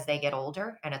as they get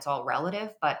older, and it's all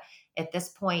relative. But at this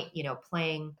point,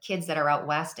 playing kids that are out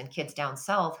west and kids down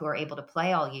south who are able to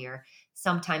play all year,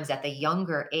 sometimes at the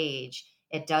younger age,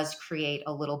 it does create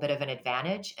a little bit of an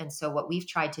advantage. And so, what we've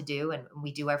tried to do, and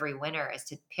we do every winter, is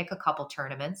to pick a couple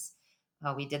tournaments.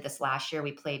 We did this last year.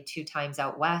 We played 2 times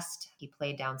out west. He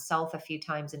played down south a few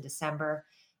times in December,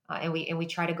 and we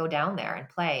try to go down there and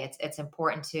play. It's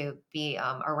important to be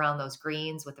around those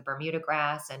greens with the Bermuda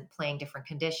grass and playing different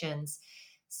conditions.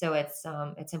 So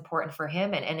it's important for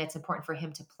him, and it's important for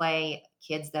him to play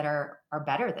kids that are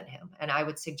better than him. And I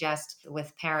would suggest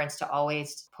with parents to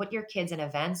always put your kids in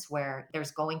events where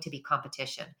there's going to be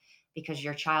competition, because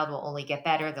your child will only get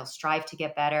better. They'll strive to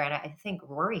get better. And I think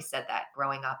Rory said that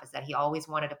growing up, is that he always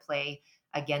wanted to play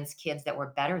against kids that were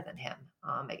better than him.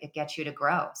 It gets you to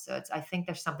grow. So I think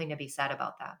there's something to be said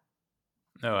about that.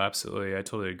 No, absolutely. I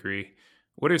totally agree.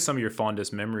 What are some of your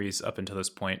fondest memories up until this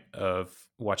point of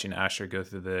watching Asher go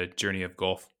through the journey of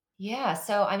golf? Yeah.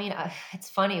 So, I mean, it's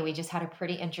funny. We just had a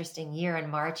pretty interesting year in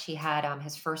March. He had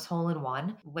his first hole in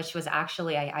one, which was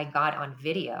actually, I got on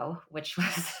video, which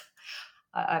was,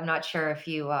 I'm not sure if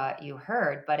you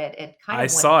heard, but it kind I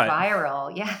of went saw it.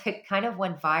 viral. Yeah, it kind of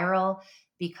went viral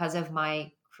because of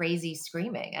my crazy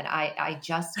screaming. And I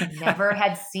just never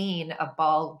had seen a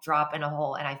ball drop in a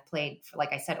hole. And I've played for,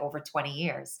 like I said, over 20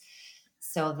 years.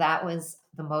 So that was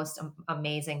the most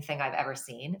amazing thing I've ever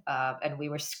seen. And we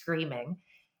were screaming.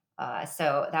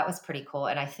 So that was pretty cool.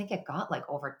 And I think it got like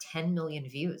over 10 million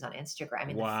views on Instagram. I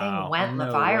mean, the thing Wow. went No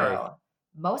way. viral.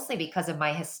 mostly because of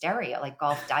my hysteria. Like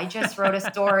Golf Digest wrote a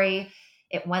story.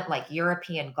 It went like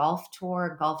European golf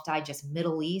tour, Golf Digest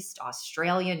Middle East,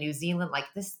 Australia, New Zealand. Like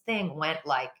this thing went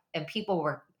like, and people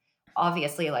were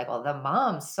obviously like, well, the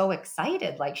mom's so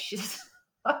excited. Like she's,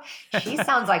 she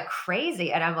sounds like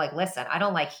crazy. And I'm like, listen, I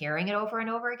don't like hearing it over and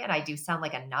over again. I do sound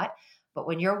like a nut. But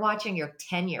when you're watching your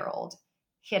 10-year-old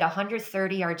hit a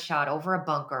 130-yard shot over a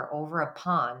bunker, over a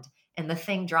pond, and the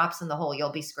thing drops in the hole,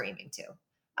 you'll be screaming too.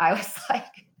 I was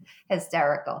like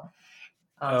hysterical.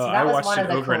 So I that was watched one it of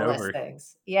the over and coolest over.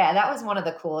 things. Yeah, that was one of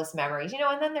the coolest memories.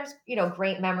 And then there's,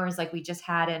 great memories like we just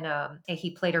had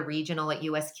he played a regional at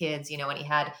US Kids, and he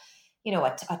had,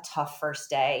 a tough first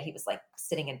day. He was like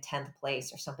sitting in 10th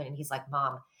place or something. And he's like,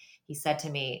 Mom, he said to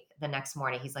me the next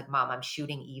morning, he's like, Mom, I'm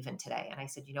shooting even today. And I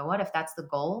said, you know what? If that's the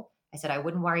goal, I said, I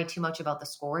wouldn't worry too much about the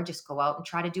score. Just go out and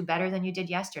try to do better than you did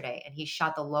yesterday. And he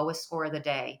shot the lowest score of the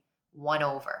day, 1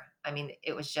 over. I mean,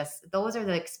 it was just, those are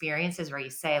the experiences where you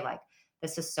say like,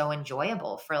 this is so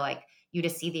enjoyable for like you to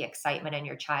see the excitement in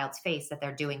your child's face that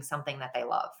they're doing something that they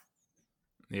love.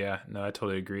 Yeah, no, I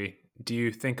totally agree. Do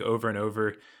you think over and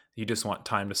over you just want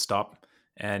time to stop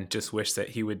and just wish that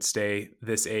he would stay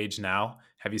this age now?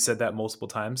 Have you said that multiple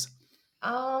times?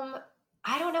 Um,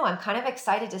 I don't know. I'm kind of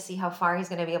excited to see how far he's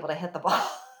going to be able to hit the ball.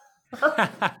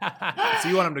 So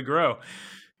you want him to grow.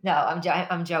 No,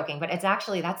 I'm joking, but it's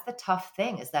actually that's the tough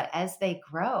thing is that as they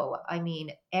grow, I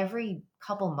mean, every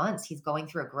couple months he's going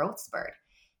through a growth spurt.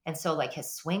 And so like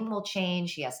his swing will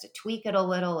change, he has to tweak it a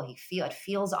little, it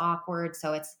feels awkward.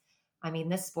 So I mean,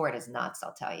 this sport is nuts,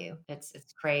 I'll tell you. It's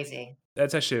crazy.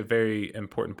 That's actually a very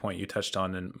important point you touched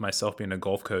on. And myself being a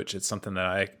golf coach, it's something that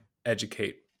I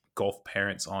educate golf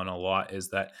parents on a lot is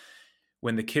that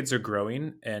when the kids are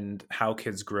growing and how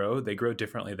kids grow, they grow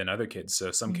differently than other kids. So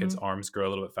some kids' Mhm. arms grow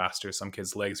a little bit faster, some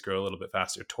kids' legs grow a little bit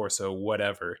faster, torso,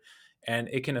 whatever. And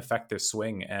it can affect their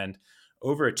swing. And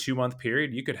over a 2 month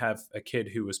period, you could have a kid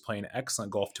who was playing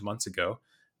excellent golf 2 months ago,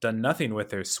 done nothing with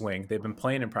their swing. They've been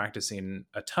playing and practicing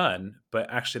a ton, but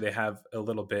actually they have a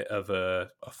little bit of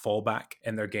a fallback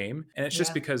in their game. And it's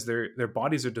just Yeah. because their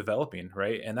bodies are developing,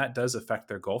 right? And that does affect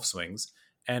their golf swings.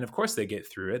 And of course, they get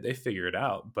through it, they figure it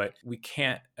out. But we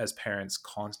can't, as parents,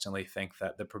 constantly think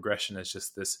that the progression is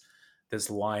just this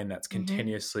line that's Mhm.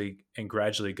 continuously and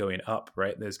gradually going up,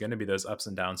 right? There's going to be those ups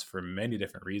and downs for many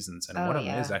different reasons. And Oh one of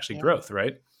them is yeah. actually Yeah. growth,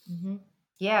 right? Mhm.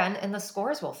 Yeah, and the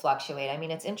scores will fluctuate. I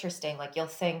mean, it's interesting. Like you'll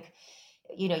think,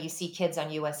 you see kids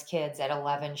on US Kids at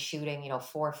 11 shooting,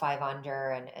 4 or 5 under,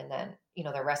 and then,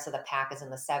 the rest of the pack is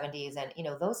in the 70s. And,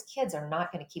 those kids are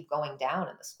not going to keep going down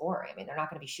in the scoring. I mean, they're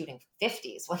not going to be shooting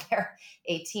 50s when they're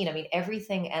 18. I mean,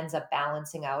 everything ends up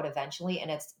balancing out eventually. And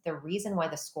it's the reason why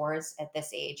the scores at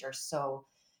this age are so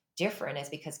different is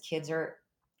because kids are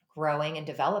growing and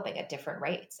developing at different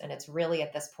rates. And it's really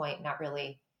at this point, not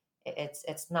really,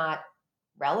 it's not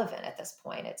relevant at this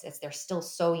point. It's they're still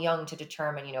so young to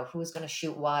determine, who's going to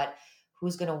shoot what,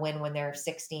 who's going to win when they're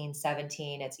 16,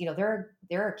 17. It's, there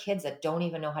are kids that don't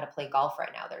even know how to play golf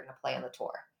right now. They're going to play on the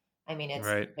tour. I mean,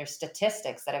 Right. there's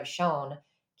statistics that have shown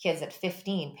kids at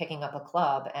 15 picking up a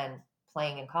club and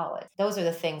playing in college. Those are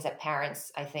the things that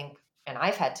parents, I think, and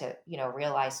I've had to,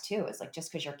 realize too, is like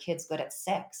just because your kid's good at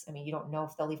 6, I mean, you don't know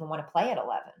if they'll even want to play at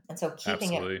 11. And so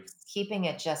Absolutely. keeping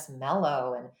it just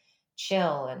mellow and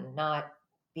chill and not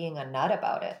being a nut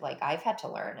about it, like I've had to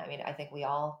learn. I mean, I think we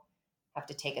all have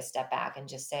to take a step back and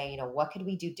just say, what could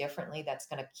we do differently that's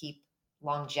going to keep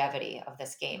longevity of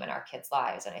this game in our kids'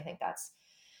 lives? And I think that's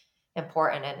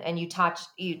important. And you talked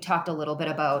a little bit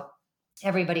about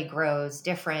everybody grows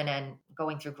different and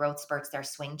going through growth spurts, their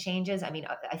swing changes. I mean,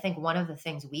 I think one of the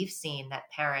things we've seen that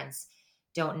parents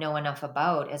don't know enough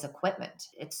about is equipment.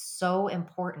 It's so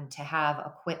important to have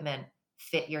equipment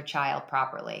fit your child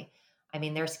properly. I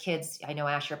mean, there's kids, I know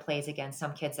Asher plays against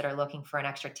some kids that are looking for an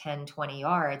extra 10, 20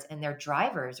 yards, and their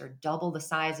drivers are double the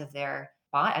size of their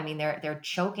body. I mean, they're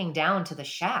choking down to the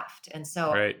shaft. And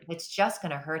so Right. it's just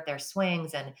going to hurt their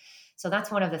swings. And so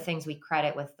that's one of the things we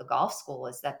credit with the golf school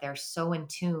is that they're so in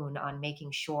tune on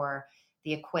making sure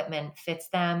the equipment fits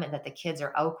them and that the kids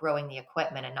are outgrowing the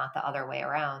equipment and not the other way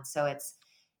around. So it's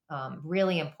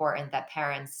really important that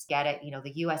parents get it.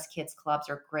 The US Kids clubs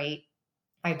are great,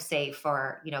 I'd say,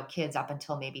 for, kids up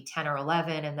until maybe 10 or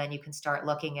 11. And then you can start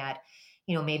looking at,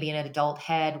 maybe an adult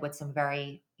head with some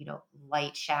very,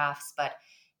 light shafts. But,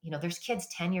 there's kids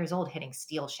 10 years old hitting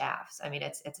steel shafts. I mean,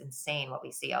 it's insane what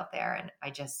we see out there. And I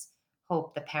just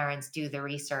hope the parents do the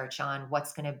research on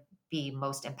what's going to be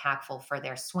most impactful for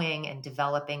their swing and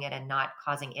developing it and not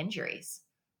causing injuries.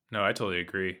 No, I totally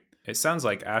agree. It sounds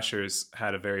like Asher's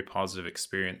had a very positive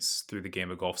experience through the game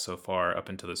of golf so far up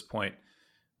until this point.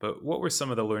 But what were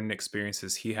some of the learning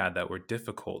experiences he had that were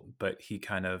difficult, but he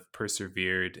kind of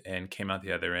persevered and came out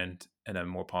the other end in a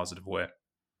more positive way?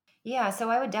 Yeah, so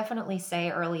I would definitely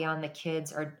say early on the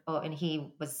kids are, oh, and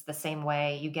he was the same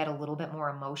way. You get a little bit more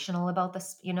emotional about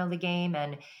this, the game.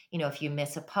 And, if you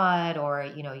miss a putt or,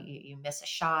 you miss a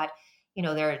shot,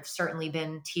 there have certainly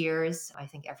been tears. I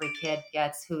think every kid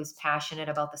gets who's passionate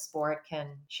about the sport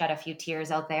can shed a few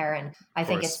tears out there. And Of I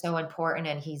think it's course. so important.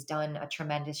 And he's done a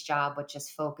tremendous job with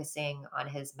just focusing on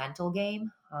his mental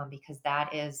game, because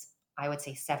that is, I would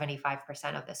say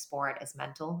 75% of the sport is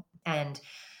mental. And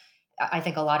I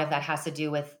think a lot of that has to do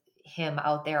with him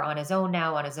out there on his own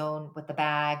now, on his own with the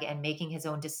bag and making his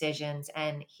own decisions.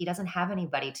 And he doesn't have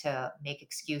anybody to make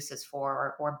excuses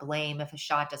for or blame if a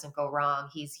shot doesn't go wrong.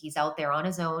 He's out there on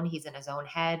his own. He's in his own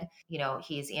head.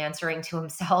 He's answering to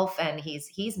himself and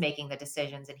he's making the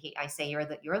decisions. And I say you're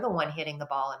the one hitting the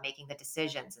ball and making the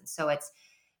decisions. And so it's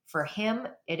for him,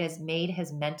 it has made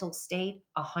his mental state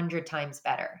 100 times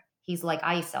better. He's like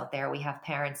ice out there. We have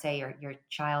parents say your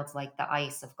child's like the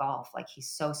ice of golf. Like he's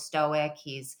so stoic.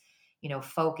 He's,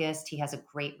 focused. He has a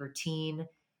great routine.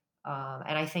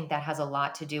 And I think that has a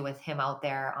lot to do with him out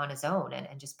there on his own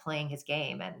and just playing his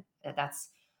game. And that's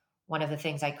one of the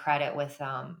things I credit with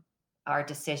our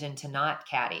decision to not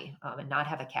caddy and not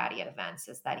have a caddy at events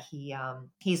is that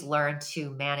he's learned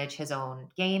to manage his own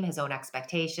game, his own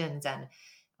expectations, and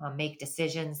make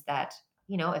decisions that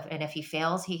if he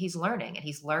fails, he's learning and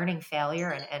he's learning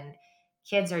failure, and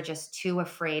kids are just too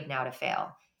afraid now to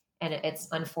fail, and it's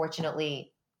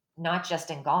unfortunately not just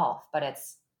in golf, but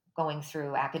it's going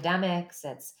through academics.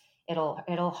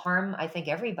 It'll harm, I think,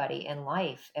 everybody in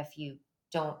life if you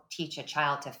don't teach a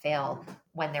child to fail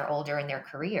when they're older in their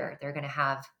career. They're going to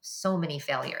have so many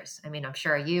failures. I mean, I'm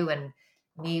sure you and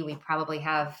me, we probably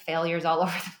have failures all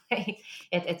over the place.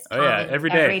 It's Oh yeah, common every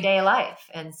day. everyday life.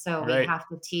 And so we Right. have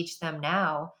to teach them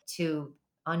now to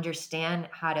understand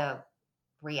how to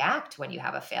react when you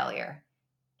have a failure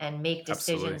and make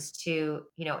Absolutely. decisions to,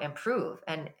 improve.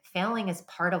 And failing is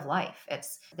part of life.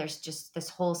 There's just this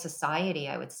whole society,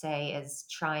 I would say, is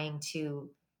trying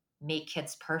to make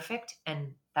kids perfect.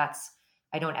 And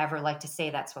I don't ever like to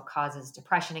say that's what causes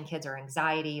depression in kids or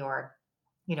anxiety or,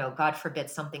 God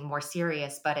forbid, something more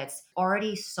serious, but it's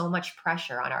already so much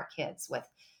pressure on our kids with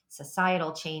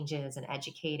societal changes and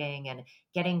educating and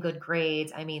getting good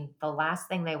grades. I mean, the last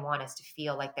thing they want is to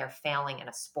feel like they're failing in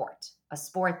a sport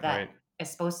that Right. is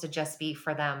supposed to just be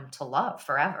for them to love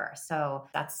forever. So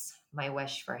that's my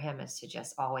wish for him, is to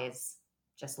just always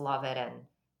just love it and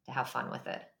to have fun with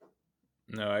it.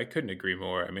 No, I couldn't agree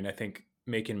more. I mean, I think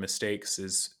making mistakes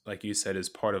is, like you said, is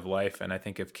part of life. And I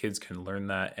think if kids can learn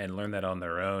that and learn that on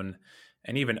their own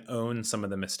and even own some of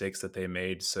the mistakes that they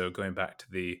made. So going back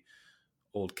to the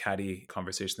old caddy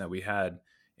conversation that we had,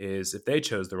 is if they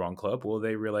chose the wrong club, well,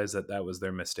 they realize that that was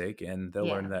their mistake and they'll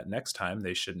learn Yeah. that next time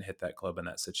they shouldn't hit that club in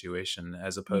that situation,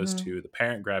 as opposed Hmm. to the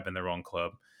parent grabbing the wrong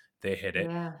club. They hit it.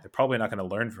 Yeah. They're probably not going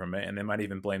to learn from it. And they might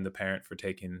even blame the parent for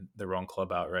taking the wrong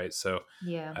club out. Right. So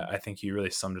Yeah. I think you really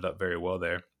summed it up very well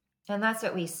there. And that's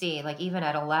what we see. Like even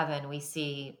at 11, we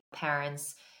see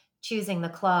parents choosing the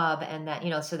club and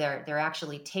that, so they're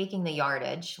actually taking the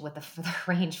yardage with the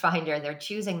rangefinder. They're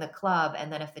choosing the club.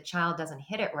 And then if the child doesn't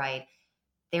hit it right,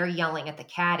 they're yelling at the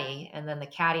caddy and then the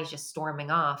caddy's just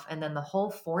storming off. And then the whole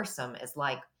foursome is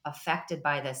like affected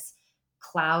by this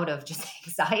cloud of just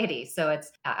anxiety. So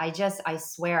I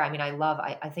swear, I mean,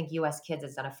 I think US Kids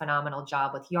has done a phenomenal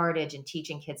job with yardage and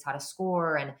teaching kids how to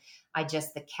score. And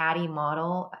the caddy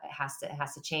model has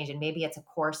to change. And maybe it's a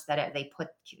course that they put,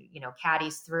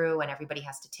 caddies through and everybody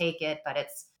has to take it, but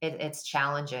it's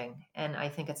challenging. And I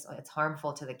think it's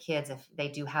harmful to the kids if they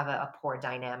do have a poor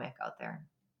dynamic out there.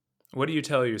 What do you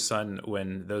tell your son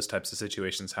when those types of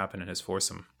situations happen in his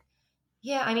foursome?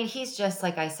 Yeah, I mean, he's just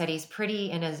like I said, he's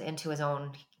pretty into his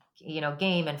own,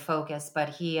 game and focus.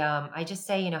 But I just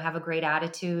say, have a great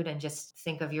attitude and just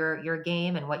think of your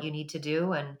game and what you need to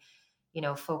do, and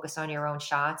focus on your own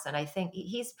shots. And I think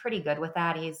he's pretty good with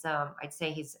that. I'd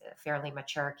say he's a fairly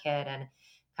mature kid and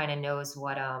kind of knows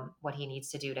what he needs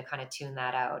to do to kind of tune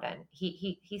that out. And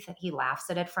he laughs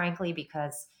at it, frankly,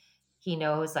 because he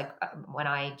knows, like, when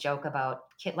I joke about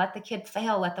let the kid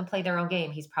fail, let them play their own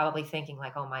game, he's probably thinking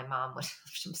like, oh, my mom was,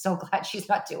 I'm so glad she's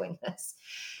not doing this.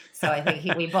 So I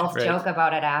think we both Right. joke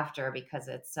about it after, because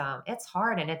it's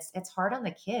hard, and it's hard on the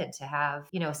kid to have,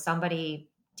 somebody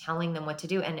telling them what to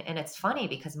do. And it's funny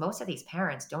because most of these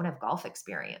parents don't have golf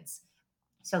experience.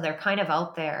 So they're kind of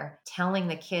out there telling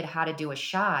the kid how to do a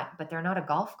shot, but they're not a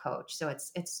golf coach. So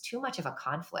it's too much of a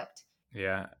conflict.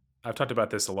 Yeah. I've talked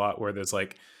about this a lot where there's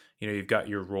like, you've got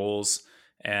your roles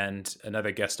And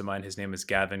another guest of mine, his name is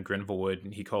Gavin Grinvelwood,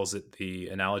 and he calls it the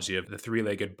analogy of the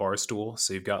three-legged bar stool.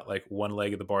 So you've got like one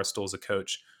leg of the bar stool is a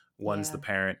coach, one's the Yeah.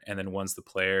 parent, and then one's the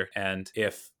player. And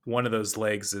if one of those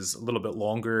legs is a little bit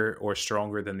longer or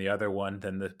stronger than the other one,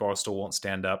 then the bar stool won't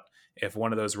stand up. If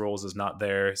one of those roles is not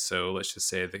there, so let's just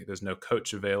say that there's no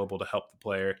coach available to help the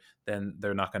player, then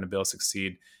they're not going to be able to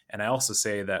succeed. And I also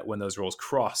say that when those roles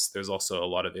cross, there's also a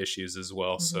lot of issues as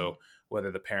well. Hmm. So whether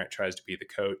the parent tries to be the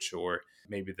coach, or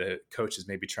maybe the coach is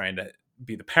maybe trying to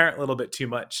be the parent a little bit too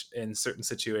much in certain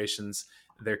situations,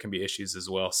 there can be issues as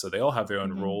well. So they all have their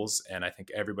own Hmm. rules, and I think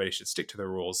everybody should stick to their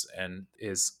rules, and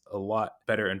is a lot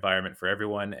better environment for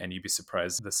everyone. And you'd be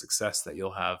surprised the success that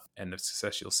you'll have and the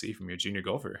success you'll see from your junior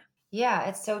golfer. Yeah,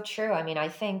 it's so true. I mean, I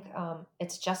think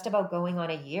it's just about going on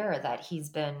a year that he's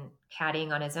been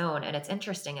caddying on his own. And it's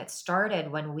interesting. It started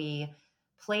when we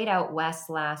played out west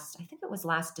last, I think it was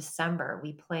last December.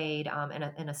 We played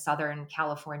in a Southern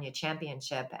California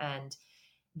championship, and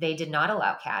they did not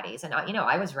allow caddies. And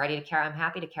I was ready to carry. I'm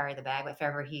happy to carry the bag if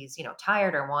ever he's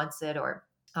tired or wants it. Or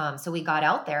so we got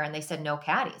out there and they said no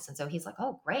caddies, and so he's like,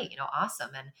 oh great,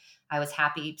 awesome. And I was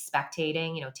happy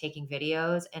spectating, taking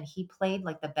videos, and he played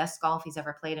like the best golf he's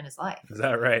ever played in his life. Is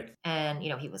that right? And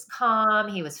he was calm,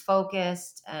 he was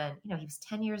focused, and he was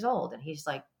 10 years old, and he's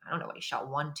like, I don't know what he shot,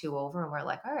 1-2 over, and we're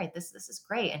like, all right, this is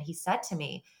great. And he said to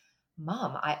me,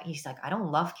 Mom, he's like, I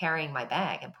don't love carrying my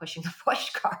bag and pushing the push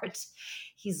carts.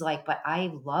 He's like, but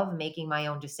I love making my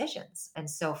own decisions. And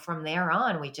so from there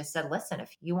on, we just said, listen,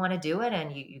 if you want to do it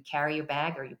and you carry your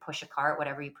bag or you push a cart,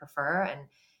 whatever you prefer,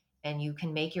 and you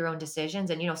can make your own decisions.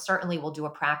 And certainly we'll do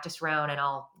a practice round, and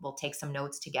we'll take some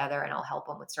notes together, and I'll help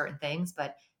him with certain things.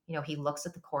 But he looks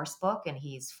at the course book and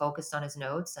he's focused on his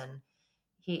notes. And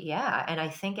yeah, and I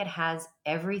think it has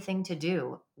everything to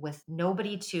do with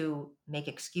nobody to make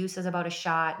excuses about a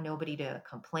shot, nobody to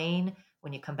complain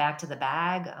when you come back to the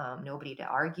bag, nobody to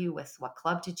argue with what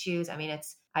club to choose. I mean,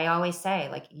 I always say,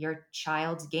 like, your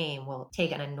child's game will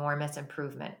take an enormous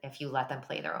improvement if you let them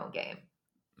play their own game.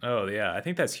 Oh, yeah. I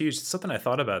think that's huge. Something I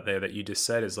thought about there that you just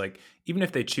said is like, even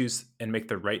if they choose and make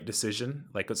the right decision,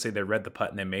 like let's say they read the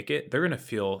putt and they make it, they're going to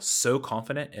feel so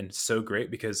confident and so great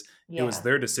because it was Yeah.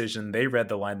 their decision. They read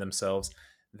the line themselves.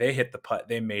 They hit the putt.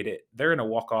 They made it. They're going to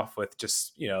walk off with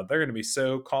just, they're going to be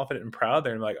so confident and proud.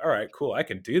 They're like, all right, cool. I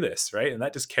can do this. Right. And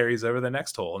that just carries over the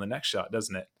next hole and the next shot,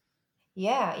 doesn't it?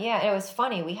 Yeah, yeah. It was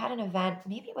funny. We had an event,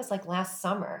 maybe it was like last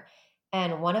summer,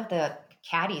 and one of the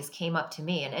caddies came up to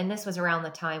me, and this was around the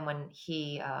time when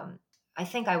I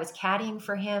think I was caddying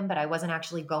for him, but I wasn't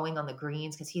actually going on the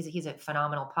greens because he's a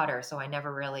phenomenal putter. So I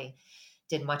never really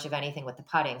did much of anything with the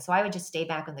putting. So I would just stay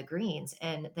back on the greens.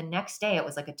 And the next day, it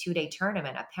was like a 2-day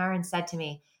tournament. A parent said to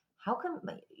me, how come,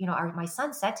 my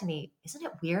son said to me, isn't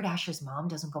it weird Asher's mom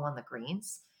doesn't go on the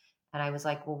greens? And I was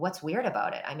like, well, what's weird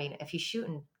about it? I mean, if he's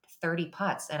shooting 30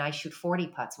 putts and I shoot 40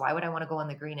 putts, why would I want to go on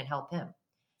the green and help him?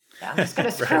 Yeah, I'm just going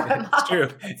to screw Right. him It's true.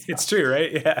 up. It's true.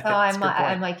 Right. Yeah. So It's a good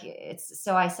I'm point. like,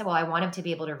 so I said, well, I want him to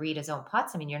be able to read his own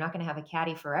putts. I mean, you're not going to have a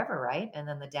caddy forever, right? And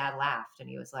then the dad laughed and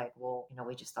he was like, well,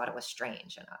 we just thought it was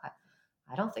strange. And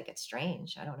I don't think it's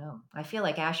strange. I don't know. I feel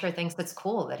like Asher thinks it's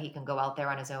cool that he can go out there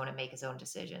on his own and make his own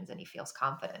decisions, and he feels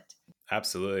confident.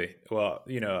 Absolutely. Well,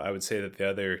 I would say that the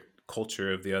other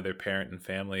culture of the other parent and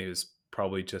family has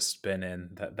probably just been in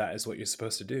that is what you're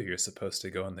supposed to do. You're supposed to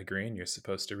go on the green. You're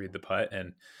supposed to read the putt.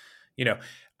 And, you know,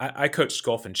 I coached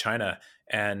golf in China,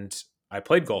 and I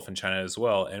played golf in China as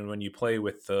well. And when you play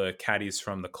with the caddies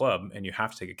from the club and you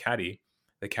have to take a caddy,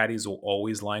 the caddies will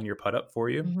always line your putt up for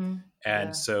you. Hmm. And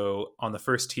Yeah. so on the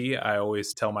first tee, I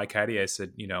always tell my caddy, I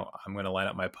said, I'm going to line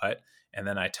up my putt. And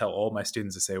then I tell all my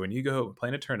students to say, when you go play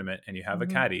in a tournament and you have a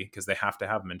Hmm. caddy, because they have to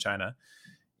have them in China,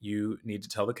 you need to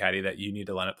tell the caddy that you need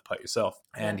to line up the putt yourself.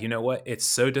 And Yeah. you know what? It's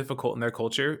so difficult in their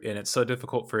culture, and it's so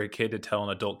difficult for a kid to tell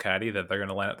an adult caddy that they're going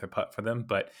to line up their putt for them.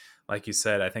 But like you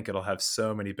said, I think it'll have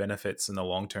so many benefits in the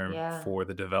long term Yeah. for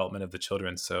the development of the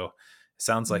children. So it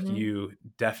sounds like Hmm. you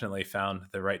definitely found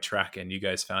the right track, and you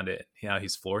guys found it.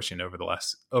 He's flourishing over the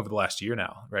last year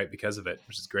now, right? Because of it,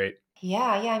 which is great.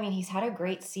 Yeah. Yeah. I mean, he's had a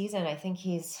great season. I think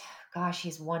he's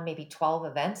won maybe 12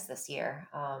 events this year.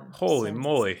 Holy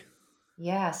moly.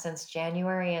 Yeah, since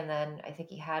January. And then I think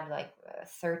he had like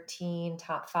 13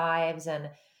 top fives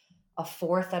and a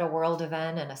fourth at a world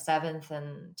event and a seventh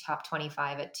and top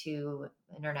 25 at two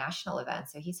international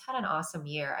events. So he's had an awesome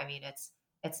year. I mean,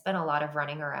 it's been a lot of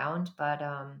running around, but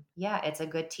yeah, it's a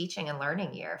good teaching and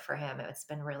learning year for him. It's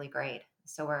been really great.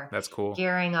 So we're That's cool.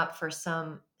 gearing up for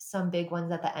some big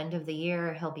ones at the end of the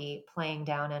year. He'll be playing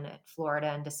down in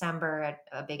Florida in December at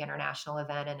a big international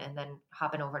event, and then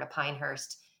hopping over to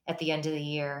Pinehurst at the end of the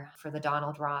year for the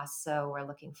Donald Ross. So we're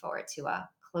looking forward to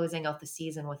closing out the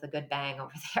season with a good bang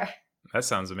over there. That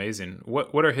sounds amazing.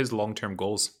 What are his long-term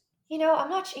goals? I'm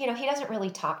not, he doesn't really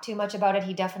talk too much about it.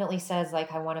 He definitely says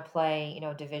like, I want to play,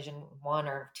 Division 1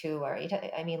 or 2, or,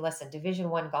 I mean, listen, Division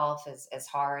 1 golf is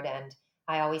hard. And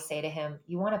I always say to him,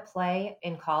 you want to play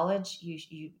in college,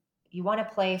 you want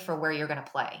to play for where you're going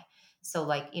to play. So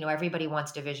like, everybody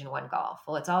wants Division 1 golf.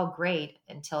 Well, it's all great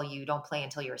until you don't play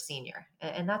until you're a senior.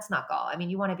 And that's not golf. I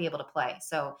mean, you want to be able to play.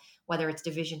 So whether it's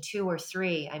Division 2 or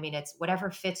 3, I mean, it's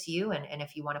whatever fits you. And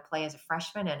if you want to play as a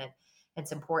freshman and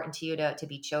it's important to you to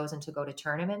be chosen to go to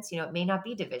tournaments, it may not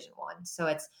be Division 1.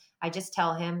 So I just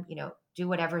tell him, do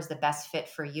whatever is the best fit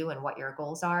for you and what your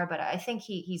goals are. But I think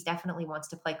he's definitely wants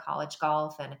to play college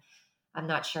golf, and I'm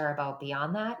not sure about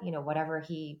beyond that. Whatever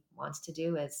he wants to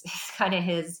do is kind of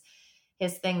his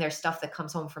thing. There's stuff that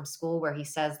comes home from school where he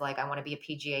says like, I want to be a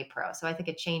PGA pro. So I think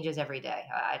it changes every day.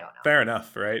 I don't know. Fair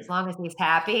enough, right? As long as he's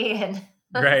happy and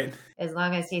right. As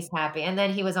long as he's happy. And then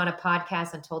he was on a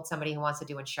podcast and told somebody who wants to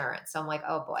do insurance. So I'm like,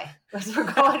 oh boy,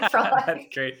 we're going for like That's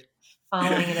great.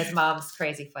 Following in his mom's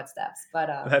crazy footsteps. But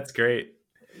that's great.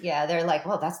 Yeah, they're like,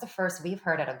 well, that's the first we've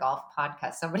heard at a golf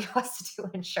podcast. Somebody wants to do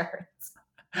insurance.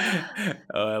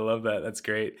 Oh, I love that. That's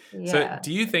great. Yeah. So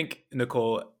do you think,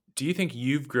 Nicole,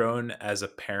 you've grown as a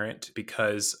parent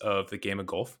because of the game of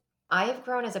golf? I have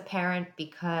grown as a parent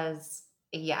because,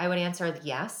 yeah, I would answer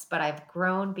yes, but I've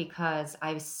grown because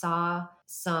I saw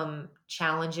some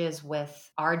challenges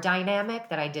with our dynamic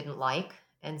that I didn't like.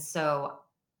 And so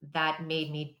that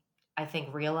made me, I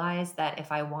think, realize that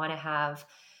if I want to have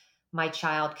my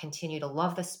child continue to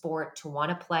love the sport, to want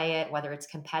to play it, whether it's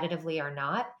competitively or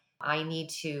not, I need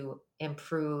to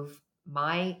improve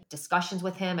my discussions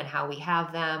with him and how we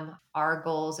have them, our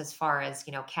goals as far as,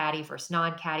 caddy versus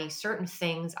non-caddy, certain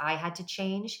things I had to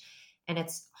change. And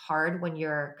it's hard when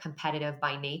you're competitive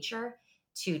by nature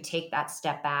to take that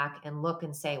step back and look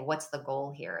and say, what's the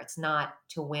goal here? It's not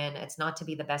to win. It's not to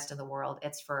be the best in the world.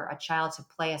 It's for a child to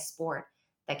play a sport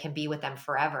that can be with them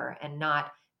forever and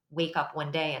not wake up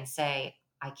one day and say,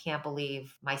 I can't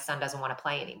believe my son doesn't want to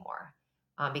play anymore.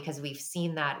 Because we've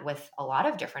seen that with a lot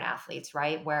of different athletes,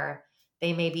 right? Where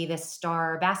they may be this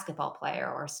star basketball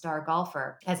player or star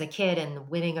golfer as a kid and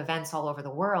winning events all over the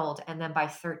world. And then by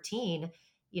 13,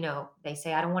 they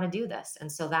say, I don't want to do this.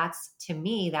 And so that's, to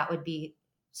me, that would be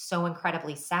so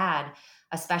incredibly sad,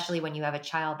 especially when you have a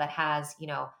child that has,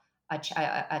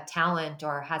 a talent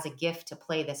or has a gift to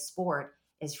play this sport,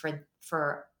 is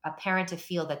for a parent to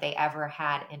feel that they ever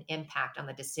had an impact on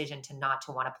the decision to not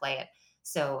to want to play it.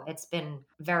 So it's been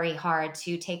very hard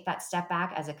to take that step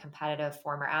back as a competitive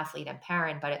former athlete and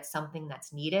parent, but it's something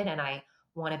that's needed. And I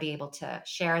want to be able to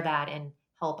share that and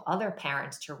help other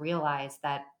parents to realize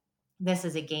that this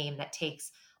is a game that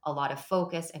takes a lot of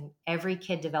focus and every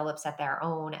kid develops at their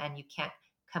own, and you can't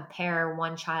compare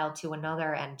one child to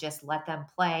another and just let them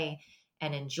play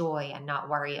and enjoy and not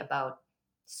worry about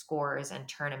scores and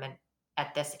tournament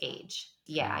at this age.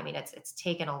 Yeah, I mean, it's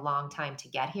taken a long time to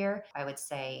get here. I would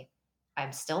say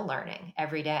I'm still learning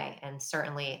every day. And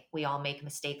certainly we all make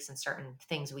mistakes in certain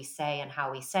things we say and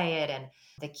how we say it. And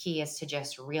the key is to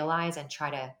just realize and try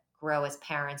to grow as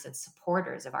parents and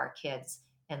supporters of our kids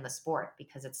in the sport,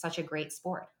 because it's such a great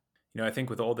sport. I think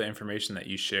with all the information that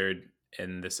you shared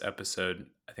in this episode,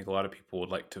 I think a lot of people would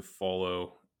like to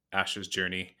follow Asher's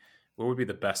journey. What would be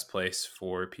the best place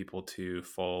for people to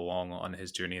follow along on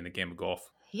his journey in the game of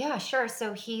golf? Yeah, sure.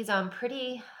 So he's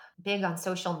pretty big on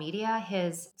social media.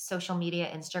 His social media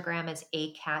Instagram is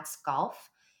AKATZ Golf,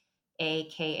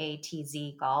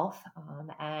 AKATZ Golf.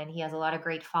 And he has a lot of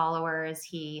great followers.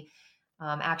 He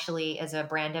actually is a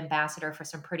brand ambassador for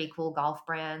some pretty cool golf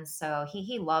brands. So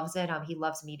he loves it. He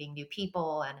loves meeting new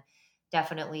people and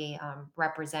definitely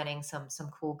representing some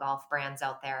cool golf brands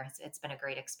out there. It's been a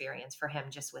great experience for him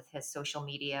just with his social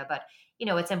media. But,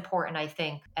 it's important, I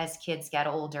think, as kids get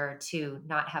older to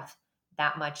not have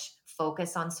that much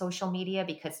focus on social media,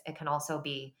 because it can also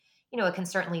be, it can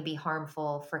certainly be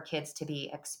harmful for kids to be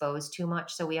exposed too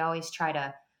much. So we always try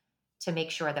to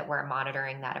make sure that we're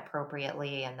monitoring that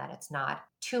appropriately and that it's not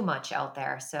too much out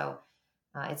there. So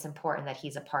it's important that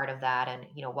he's a part of that. And,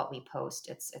 what we post,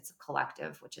 it's a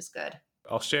collective, which is good.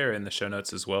 I'll share in the show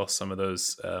notes as well some of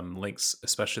those links,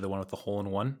 especially the one with the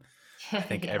hole-in-one. I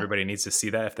think Yeah. everybody needs to see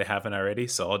that if they haven't already.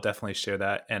 So I'll definitely share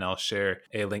that, and I'll share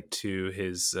a link to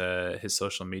his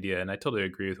social media. And I totally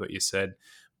agree with what you said.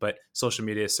 But social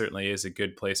media certainly is a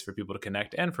good place for people to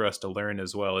connect and for us to learn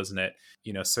as well, isn't it?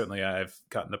 Certainly I've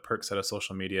gotten the perks out of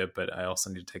social media, but I also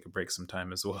need to take a break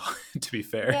sometime as well, to be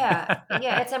fair. Yeah,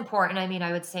 yeah, it's important. I mean,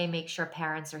 I would say make sure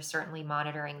parents are certainly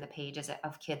monitoring the pages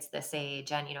of kids this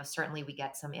age. And, certainly we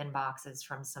get some inboxes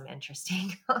from some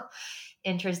interesting,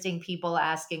 interesting people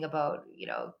asking about,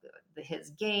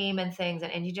 his game and things.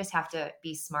 And you just have to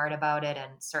be smart about it.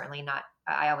 And certainly not,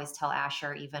 I always tell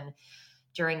Asher, even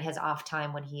during his off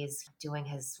time when he's doing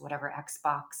his whatever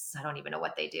Xbox. I don't even know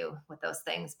what they do with those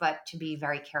things, but to be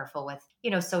very careful with,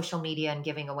 social media and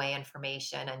giving away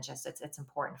information, and just it's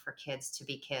important for kids to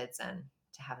be kids and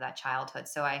to have that childhood.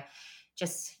 So I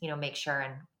just, make sure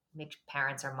and make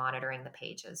parents are monitoring the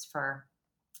pages for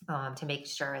to make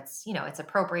sure it's, it's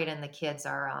appropriate and the kids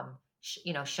are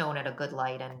shown at a good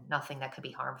light and nothing that could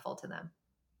be harmful to them.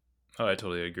 Oh, I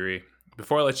totally agree.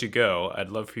 Before I let you go, I'd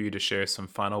love for you to share some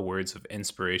final words of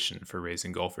inspiration for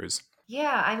raising golfers.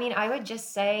 Yeah, I mean, I would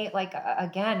just say, like,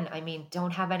 again, I mean,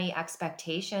 don't have any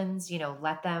expectations,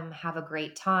 let them have a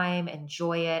great time,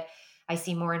 enjoy it. I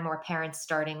see more and more parents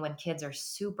starting when kids are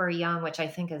super young, which I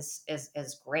think is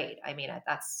great. I mean,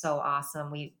 that's so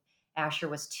awesome. Asher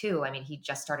was 2. I mean, he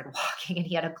just started walking and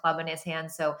he had a club in his hand.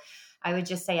 So I would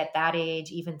just say at that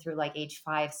age, even through like age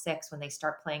 5, 6, when they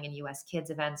start playing in US kids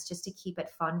events, just to keep it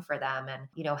fun for them and,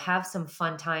 have some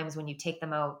fun times when you take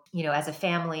them out, as a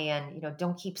family, and,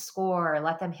 don't keep score, or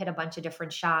let them hit a bunch of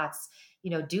different shots,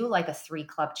 do like a 3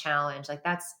 club challenge. Like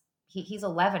he's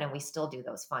 11 and we still do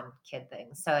those fun kid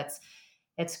things. So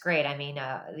it's great. I mean,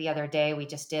 the other day we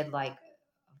just did like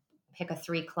pick a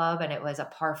 3 club and it was a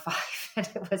par 5 and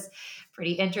it was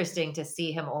pretty interesting to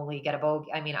see him only get a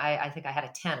bogey. I mean, I think I had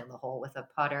a 10 in the hole with a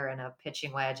putter and a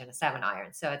pitching wedge and a 7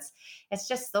 iron. So it's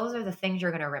just, those are the things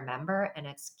you're going to remember, and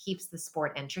it keeps the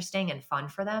sport interesting and fun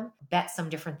for them. Bet some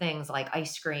different things like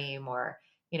ice cream, or,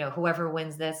 whoever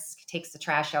wins this takes the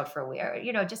trash out for a week,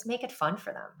 just make it fun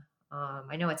for them.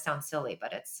 I know it sounds silly,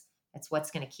 but it's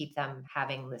what's going to keep them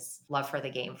having this love for the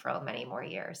game for many more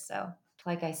years. So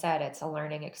like I said, it's a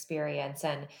learning experience.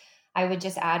 And I would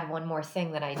just add one more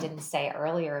thing that I didn't say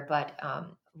earlier, but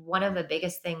one of the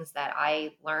biggest things that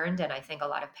I learned, and I think a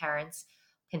lot of parents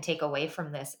can take away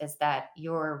from this, is that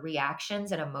your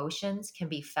reactions and emotions can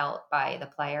be felt by the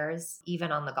players,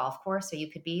 even on the golf course. So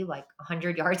you could be like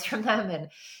 100 yards from them. And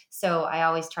so I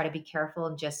always try to be careful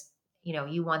and just,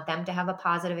 you want them to have a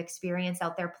positive experience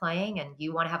out there playing, and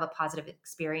you want to have a positive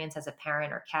experience as a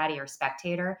parent or caddy or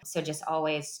spectator. So just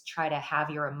always try to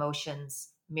have your emotions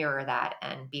mirror that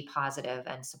and be positive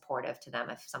and supportive to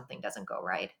them if something doesn't go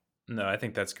right. No, I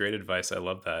think that's great advice. I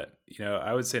love that.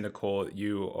 I would say, Nicole,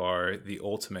 you are the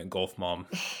ultimate golf mom.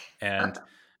 And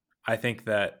I think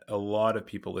that a lot of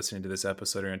people listening to this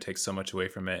episode are going to take so much away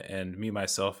from it. And me,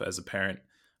 myself, as a parent,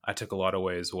 I took a lot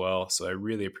away as well. So I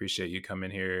really appreciate you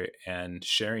coming here and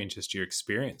sharing just your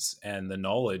experience and the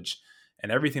knowledge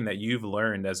and everything that you've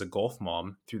learned as a golf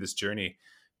mom through this journey.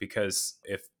 Because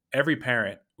if every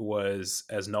parent was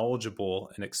as knowledgeable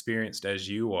and experienced as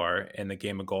you are in the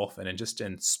game of golf and just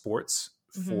in sports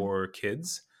for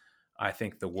kids, I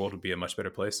think the world would be a much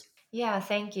better place. Yeah,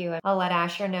 thank you. I'll let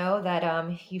Asher know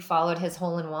that you followed his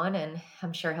hole-in-one, and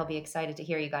I'm sure he'll be excited to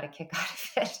hear you got a kick out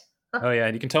of it. Oh, yeah.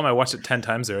 And you can tell him I watched it 10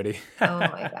 times already. Oh,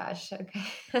 my gosh.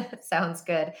 Okay. Sounds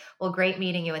good. Well, great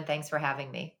meeting you, and thanks for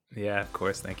having me. Yeah, of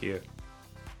course. Thank you.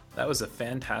 That was a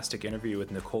fantastic interview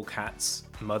with Nicole Katz,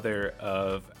 mother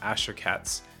of Asher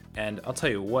Katz. And I'll tell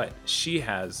you what, she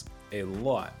has a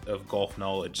lot of golf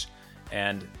knowledge.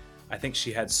 And I think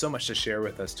she had so much to share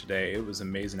with us today. It was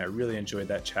amazing. I really enjoyed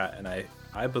that chat. And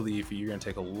I believe you're going to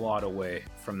take a lot away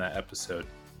from that episode.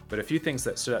 But a few things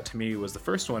that stood out to me was, the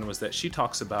first one was that she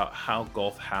talks about how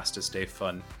golf has to stay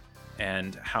fun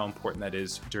and how important that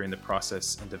is during the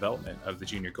process and development of the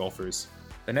junior golfers.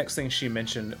 The next thing she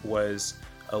mentioned was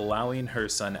allowing her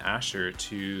son Asher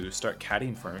to start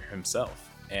caddying for himself.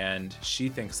 And she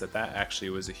thinks that actually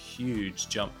was a huge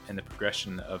jump in the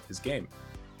progression of his game,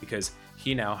 because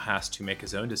he now has to make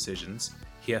his own decisions.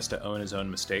 He has to own his own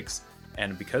mistakes.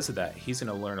 And because of that, he's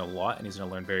going to learn a lot, and he's going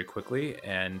to learn very quickly.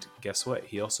 And guess what?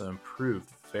 He also improved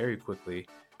very quickly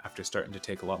after starting to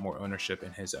take a lot more ownership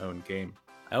in his own game.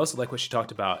 I also like what she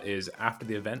talked about is, after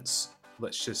the events,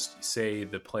 let's just say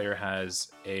the player has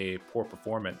a poor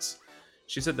performance.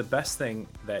 She said the best thing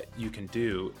that you can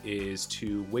do is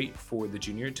to wait for the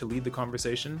junior to lead the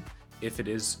conversation if it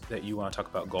is that you want to talk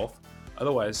about golf.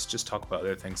 Otherwise, just talk about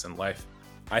other things in life.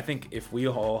 I think if we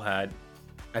all had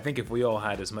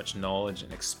as much knowledge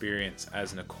and experience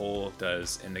as Nicole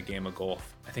does in the game of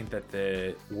golf, I think that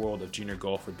the world of junior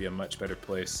golf would be a much better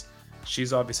place.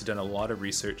 She's obviously done a lot of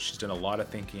research. She's done a lot of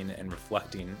thinking and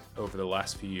reflecting over the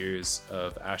last few years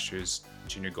of Asher's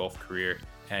junior golf career.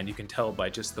 And you can tell by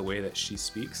just the way that she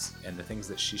speaks and the things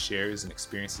that she shares and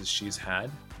experiences she's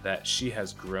had that she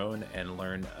has grown and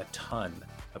learned a ton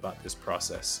about this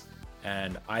process.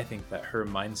 And I think that her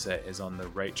mindset is on the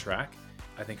right track.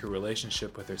 I think her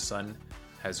relationship with her son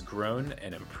has grown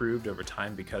and improved over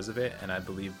time because of it. And I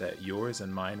believe that yours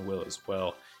and mine will as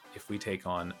well, if we take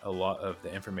on a lot of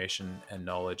the information and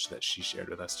knowledge that she shared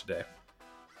with us today.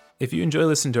 If you enjoy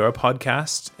listening to our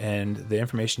podcast and the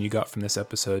information you got from this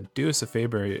episode, do us a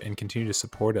favor and continue to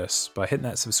support us by hitting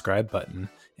that subscribe button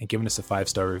and giving us a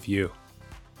 5-star review.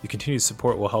 Your continued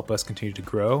support will help us continue to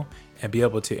grow and be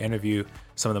able to interview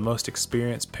some of the most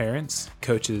experienced parents,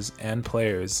 coaches, and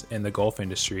players in the golf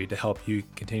industry to help you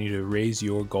continue to raise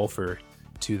your golfer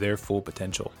to their full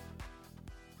potential.